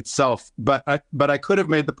artwork itself, but I could have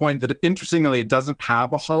made the point that interestingly it doesn't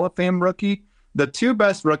have a Hall of Fame rookie. The two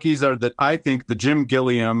best rookies are that I think the Jim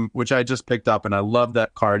Gilliam, which I just picked up and I love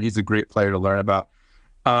that card. He's a great player to learn about.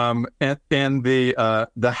 And the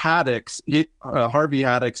Haddix, Harvey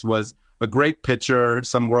Haddix was a great pitcher,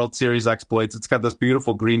 some World Series exploits. It's got this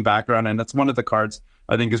beautiful green background, and it's one of the cards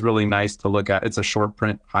I think is really nice to look at. It's a short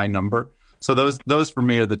print, high number. So those for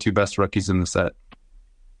me are the two best rookies in the set.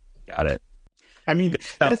 Got it. I mean,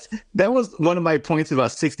 that was one of my points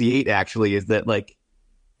about 68, actually, is that, like,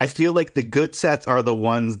 I feel like the good sets are the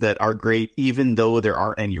ones that are great, even though there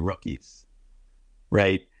aren't any rookies,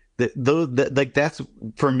 right? That's,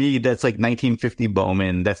 for me, that's like 1950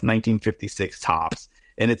 Bowman, that's 1956 Topps,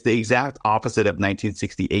 and it's the exact opposite of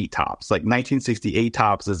 1968 Topps. Like, 1968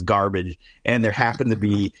 Topps is garbage, and there happen to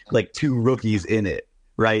be, like, two rookies in it.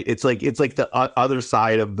 Right, it's like the other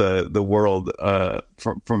side of the world,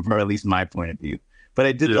 from at least my point of view. But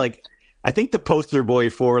I did I think the poster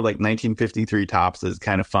boy for like 1953 Topps is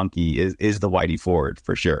kind of funky. Is the Whitey Ford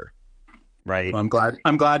for sure? Right. Well,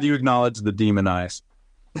 I'm glad you acknowledged the demon eyes.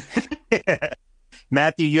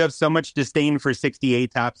 Matthew, you have so much disdain for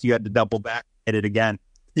 68 Topps, you had to double back at it again.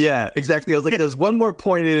 Yeah, exactly. I was like, there's one more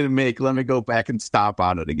point I didn't make. Let me go back and stop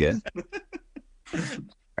on it again.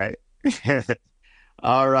 Right.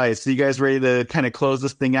 All right. So you guys ready to kind of close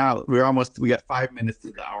this thing out? We got 5 minutes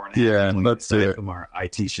to the hour and a half. Yeah, let's do it. From our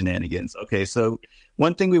IT shenanigans. Okay. So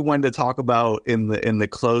one thing we wanted to talk about in the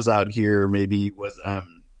closeout here maybe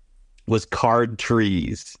was card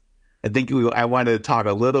trees. I think I wanted to talk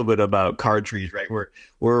a little bit about card trees, right?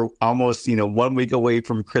 We're almost, 1 week away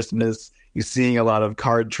from Christmas. You're seeing a lot of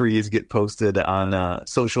card trees get posted on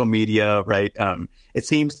social media, right? It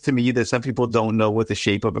seems to me that some people don't know what the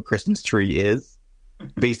shape of a Christmas tree is.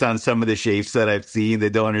 Based on some of the shapes that I've seen, they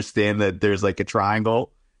don't understand that there's like a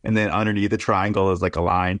triangle, and then underneath the triangle is like a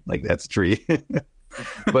line, like that's a tree.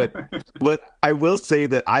 But I will say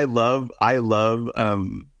that I love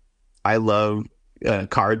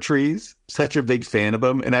card trees. Such a big fan of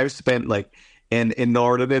them, and I've spent like an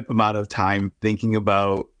inordinate amount of time thinking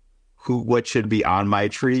about what should be on my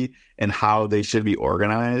tree and how they should be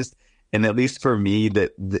organized. And at least for me,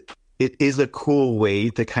 that it is a cool way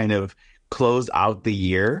to kind of close out the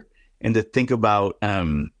year and to think about.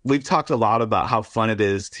 We've talked a lot about how fun it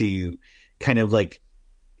is to kind of like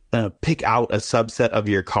pick out a subset of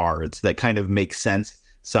your cards that kind of make sense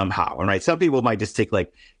somehow. And right, some people might just take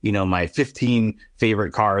like, my 15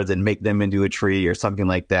 favorite cards and make them into a tree or something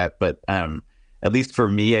like that. But at least for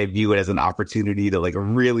me, I view it as an opportunity to like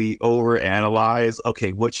really overanalyze.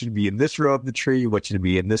 Okay, what should be in this row of the tree? What should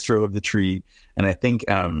be in this row of the tree? And I think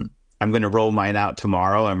I'm going to roll mine out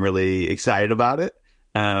tomorrow. I'm really excited about it.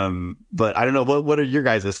 But I don't know, what are your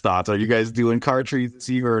guys' thoughts? Are you guys doing card trees this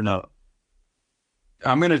year or no?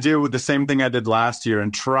 I'm going to do the same thing I did last year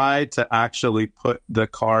and try to actually put the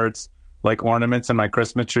cards like ornaments in my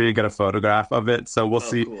Christmas tree, get a photograph of it. So we'll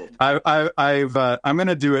see. Cool. I'm going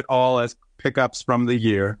to do it all as pickups from the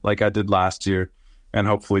year like I did last year and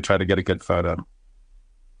hopefully try to get a good photo.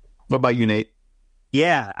 What about you, Nate?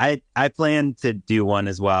 Yeah, I plan to do one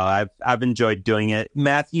as well. I've enjoyed doing it.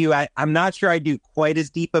 Matthew, I'm not sure I do quite as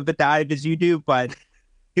deep of a dive as you do, but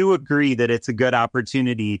do agree that it's a good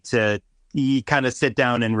opportunity to kind of sit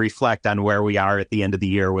down and reflect on where we are at the end of the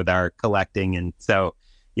year with our collecting. And so,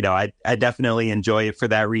 I definitely enjoy it for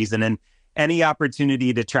that reason. And any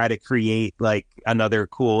opportunity to try to create like another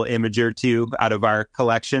cool image or two out of our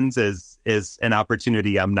collections is an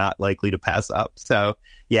opportunity I'm not likely to pass up. So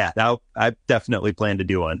yeah, I definitely plan to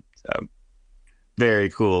do one. So very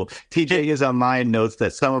cool. TJ is online, notes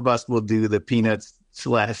that some of us will do the Peanuts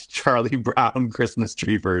 / Charlie Brown Christmas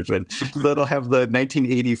tree version. So it'll have the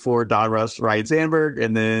 1984 Donruss Ryan Sandberg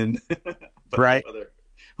and then right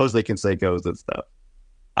Jose Canseco's and stuff.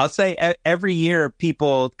 I'll say every year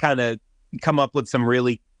people kind of come up with some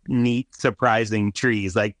really neat, surprising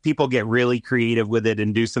trees. Like people get really creative with it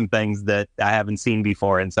and do some things that I haven't seen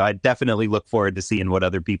before. And so I definitely look forward to seeing what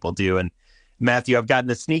other people do. And Matthew, I've gotten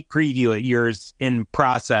a sneak preview at yours in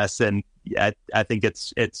process, and I think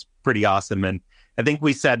it's pretty awesome. And I think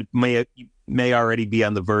we said may already be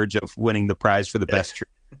on the verge of winning the prize for the best tree.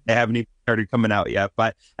 They haven't even started coming out yet,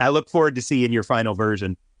 but I look forward to seeing your final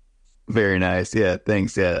version. Very nice. Yeah,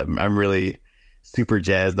 thanks. Yeah, I'm really super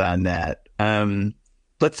jazzed on that.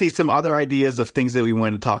 Let's see some other ideas of things that we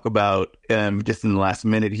want to talk about just in the last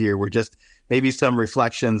minute here. We're just maybe some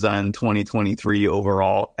reflections on 2023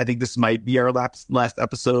 overall. I think this might be our last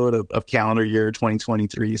episode of calendar year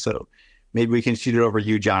 2023. So maybe we can shoot it over to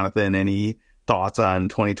you, Jonathan. Any thoughts on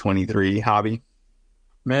 2023 hobby?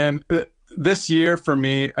 Man, this year for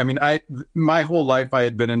me, I mean, my whole life I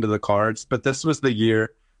had been into the cards, but this was the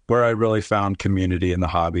year where I really found community in the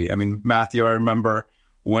hobby. I mean, Matthew, I remember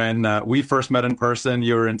when we first met in person,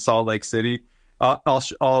 you were in Salt Lake City.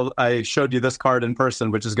 I showed you this card in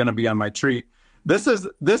person, which is going to be on my tree. This is a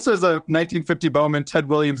 1950 Bowman Ted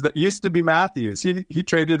Williams that used to be Matthew's. He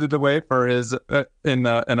traded it away for his in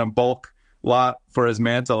a bulk lot for his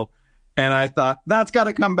mantle. And I thought, that's got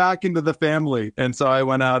to come back into the family. And so I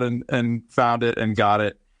went out and found it and got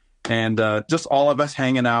it. And just all of us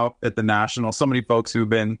hanging out at the National. So many folks who've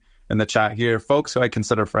been in the chat here, folks who I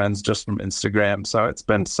consider friends just from Instagram. So it's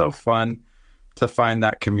been so fun to find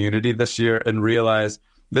that community this year and realize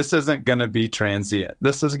this isn't going to be transient.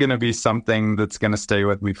 This is going to be something that's going to stay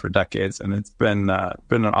with me for decades. And it's been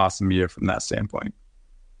an awesome year from that standpoint.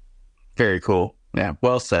 Very cool. Yeah.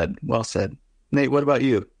 Well said. Well said. Nate, what about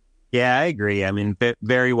you? Yeah, I agree. I mean,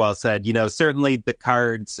 very well said. Certainly the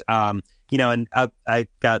cards, and I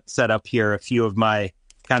got set up here a few of my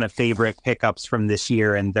kind of favorite pickups from this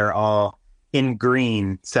year, and they're all in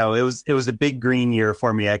green. So it was a big green year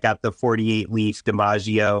for me. I got the 48 leaf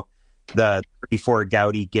DiMaggio, the 34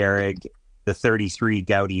 Gaudy Gehrig, the 33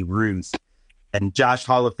 Gaudy Ruth, and Josh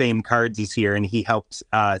Hall of Fame Cards is here, and he helped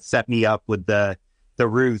set me up with the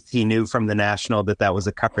Ruth. He knew from the National that was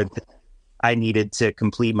a card that I needed to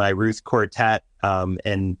complete my Ruth Quartet,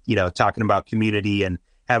 and, you know, talking about community and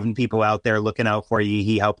having people out there looking out for you.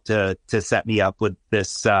 He helped to set me up with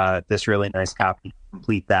this really nice copy to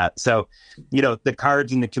complete that. So, you know, the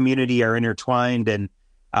cards and the community are intertwined. And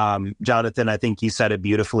Jonathan, I think you said it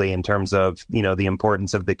beautifully in terms of, you know, the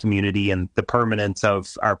importance of the community and the permanence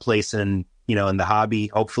of our place in, you know, in the hobby,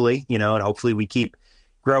 hopefully, you know, and hopefully we keep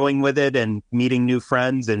growing with it and meeting new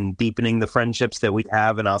friends and deepening the friendships that we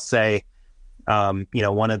have. And I'll say, you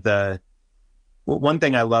know, one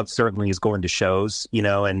thing I love certainly is going to shows, you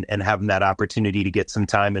know, and having that opportunity to get some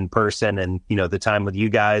time in person. And, you know, the time with you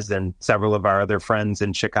guys and several of our other friends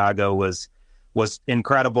in Chicago was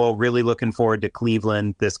incredible. Really looking forward to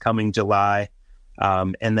Cleveland this coming July.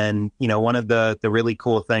 And then, you know, one of the really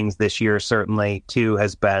cool things this year certainly too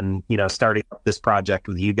has been, you know, starting up this project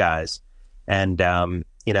with you guys. And,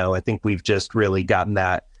 you know, I think we've just really gotten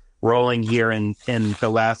that rolling here in the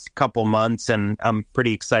last couple months. And I'm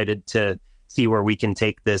pretty excited to see where we can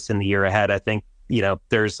take this in the year ahead. I think, you know,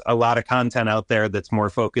 there's a lot of content out there that's more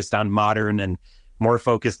focused on modern and more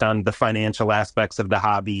focused on the financial aspects of the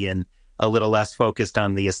hobby and a little less focused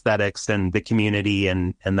on the aesthetics and the community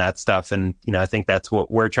and that stuff. And, you know, I think that's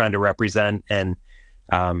what we're trying to represent. And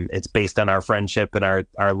it's based on our friendship and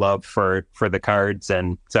our love for the cards.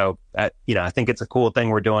 And so, you know, I think it's a cool thing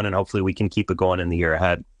we're doing, and hopefully we can keep it going in the year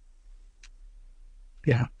ahead.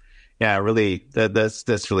 Yeah, really,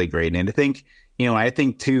 that's really great. And I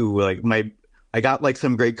think too, like I got like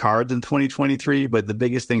some great cards in 2023, but the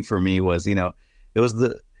biggest thing for me was, you know, it was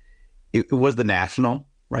the national,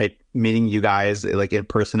 right? Meeting you guys like in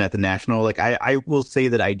person at the national. Like I will say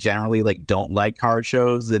that I generally like don't like card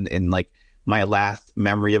shows, and like my last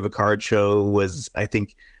memory of a card show was, I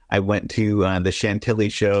think I went to the Chantilly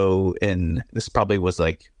show, and this probably was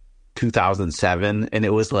like 2007, and it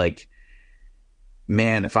was like,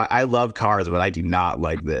 man, if I love cards, but I do not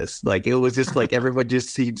like this. Like, it was just like, everybody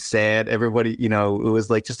just seemed sad. Everybody, you know, it was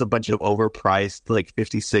like just a bunch of overpriced, like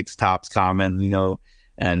 56 Topps Common, you know,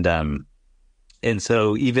 and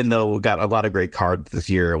so even though we got a lot of great cards this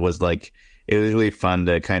year, it was really fun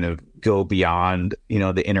to kind of go beyond, you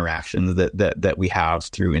know, the interactions that we have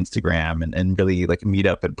through Instagram and really like meet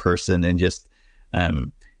up in person and just,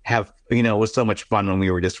 have, you know, it was so much fun when we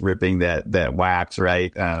were just ripping that wax,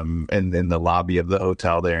 right? And in the lobby of the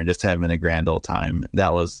hotel there and just having a grand old time.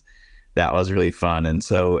 That was really fun. And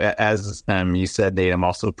so as you said, Nate, I'm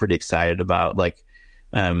also pretty excited about like,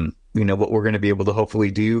 you know, what we're going to be able to hopefully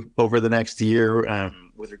do over the next year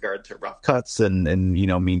with regard to Rough Cuts and, you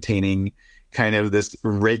know, maintaining kind of this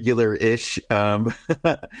regular-ish hour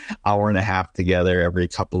and a half together every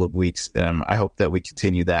couple of weeks. I hope that we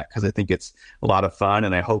continue that because I think it's a lot of fun.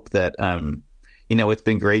 And I hope that, you know, it's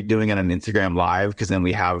been great doing it on Instagram Live because then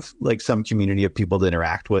we have like some community of people to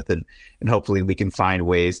interact with, and hopefully we can find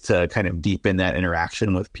ways to kind of deepen that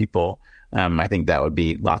interaction with people. I think that would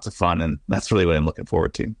be lots of fun, and that's really what I'm looking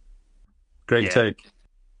forward to. Great take.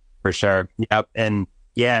 For sure. Yep. And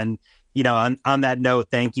you know, on that note,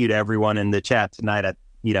 thank you to everyone in the chat tonight.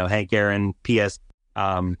 You know, Hank Aaron, PS,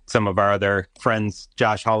 some of our other friends,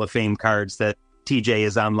 Josh Hall of Fame cards that TJ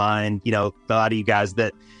is online. You know, a lot of you guys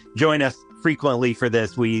that join us frequently for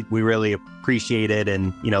this, we really appreciate it,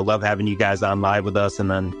 and, you know, love having you guys on live with us,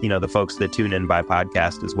 and then, you know, the folks that tune in by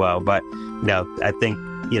podcast as well. But, you know, I think,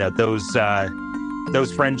 you know,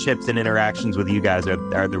 those friendships and interactions with you guys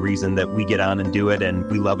are the reason that we get on and do it. And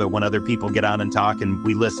we love it when other people get on and talk, and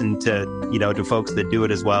we listen to, you know, to folks that do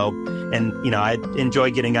it as well. And, you know, I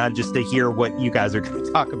enjoy getting on just to hear what you guys are going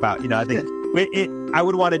to talk about. You know, I think I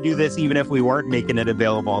would want to do this even if we weren't making it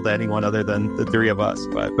available to anyone other than the three of us.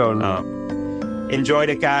 But enjoyed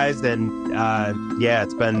it, guys. And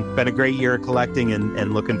it's been a great year collecting,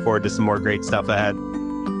 and looking forward to some more great stuff ahead.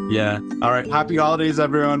 Yeah. All right. Happy holidays,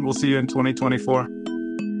 everyone. We'll see you in 2024.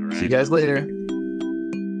 Right. See you guys later.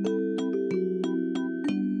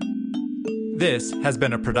 This has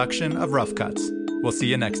been a production of Rough Cuts. We'll see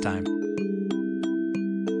you next time.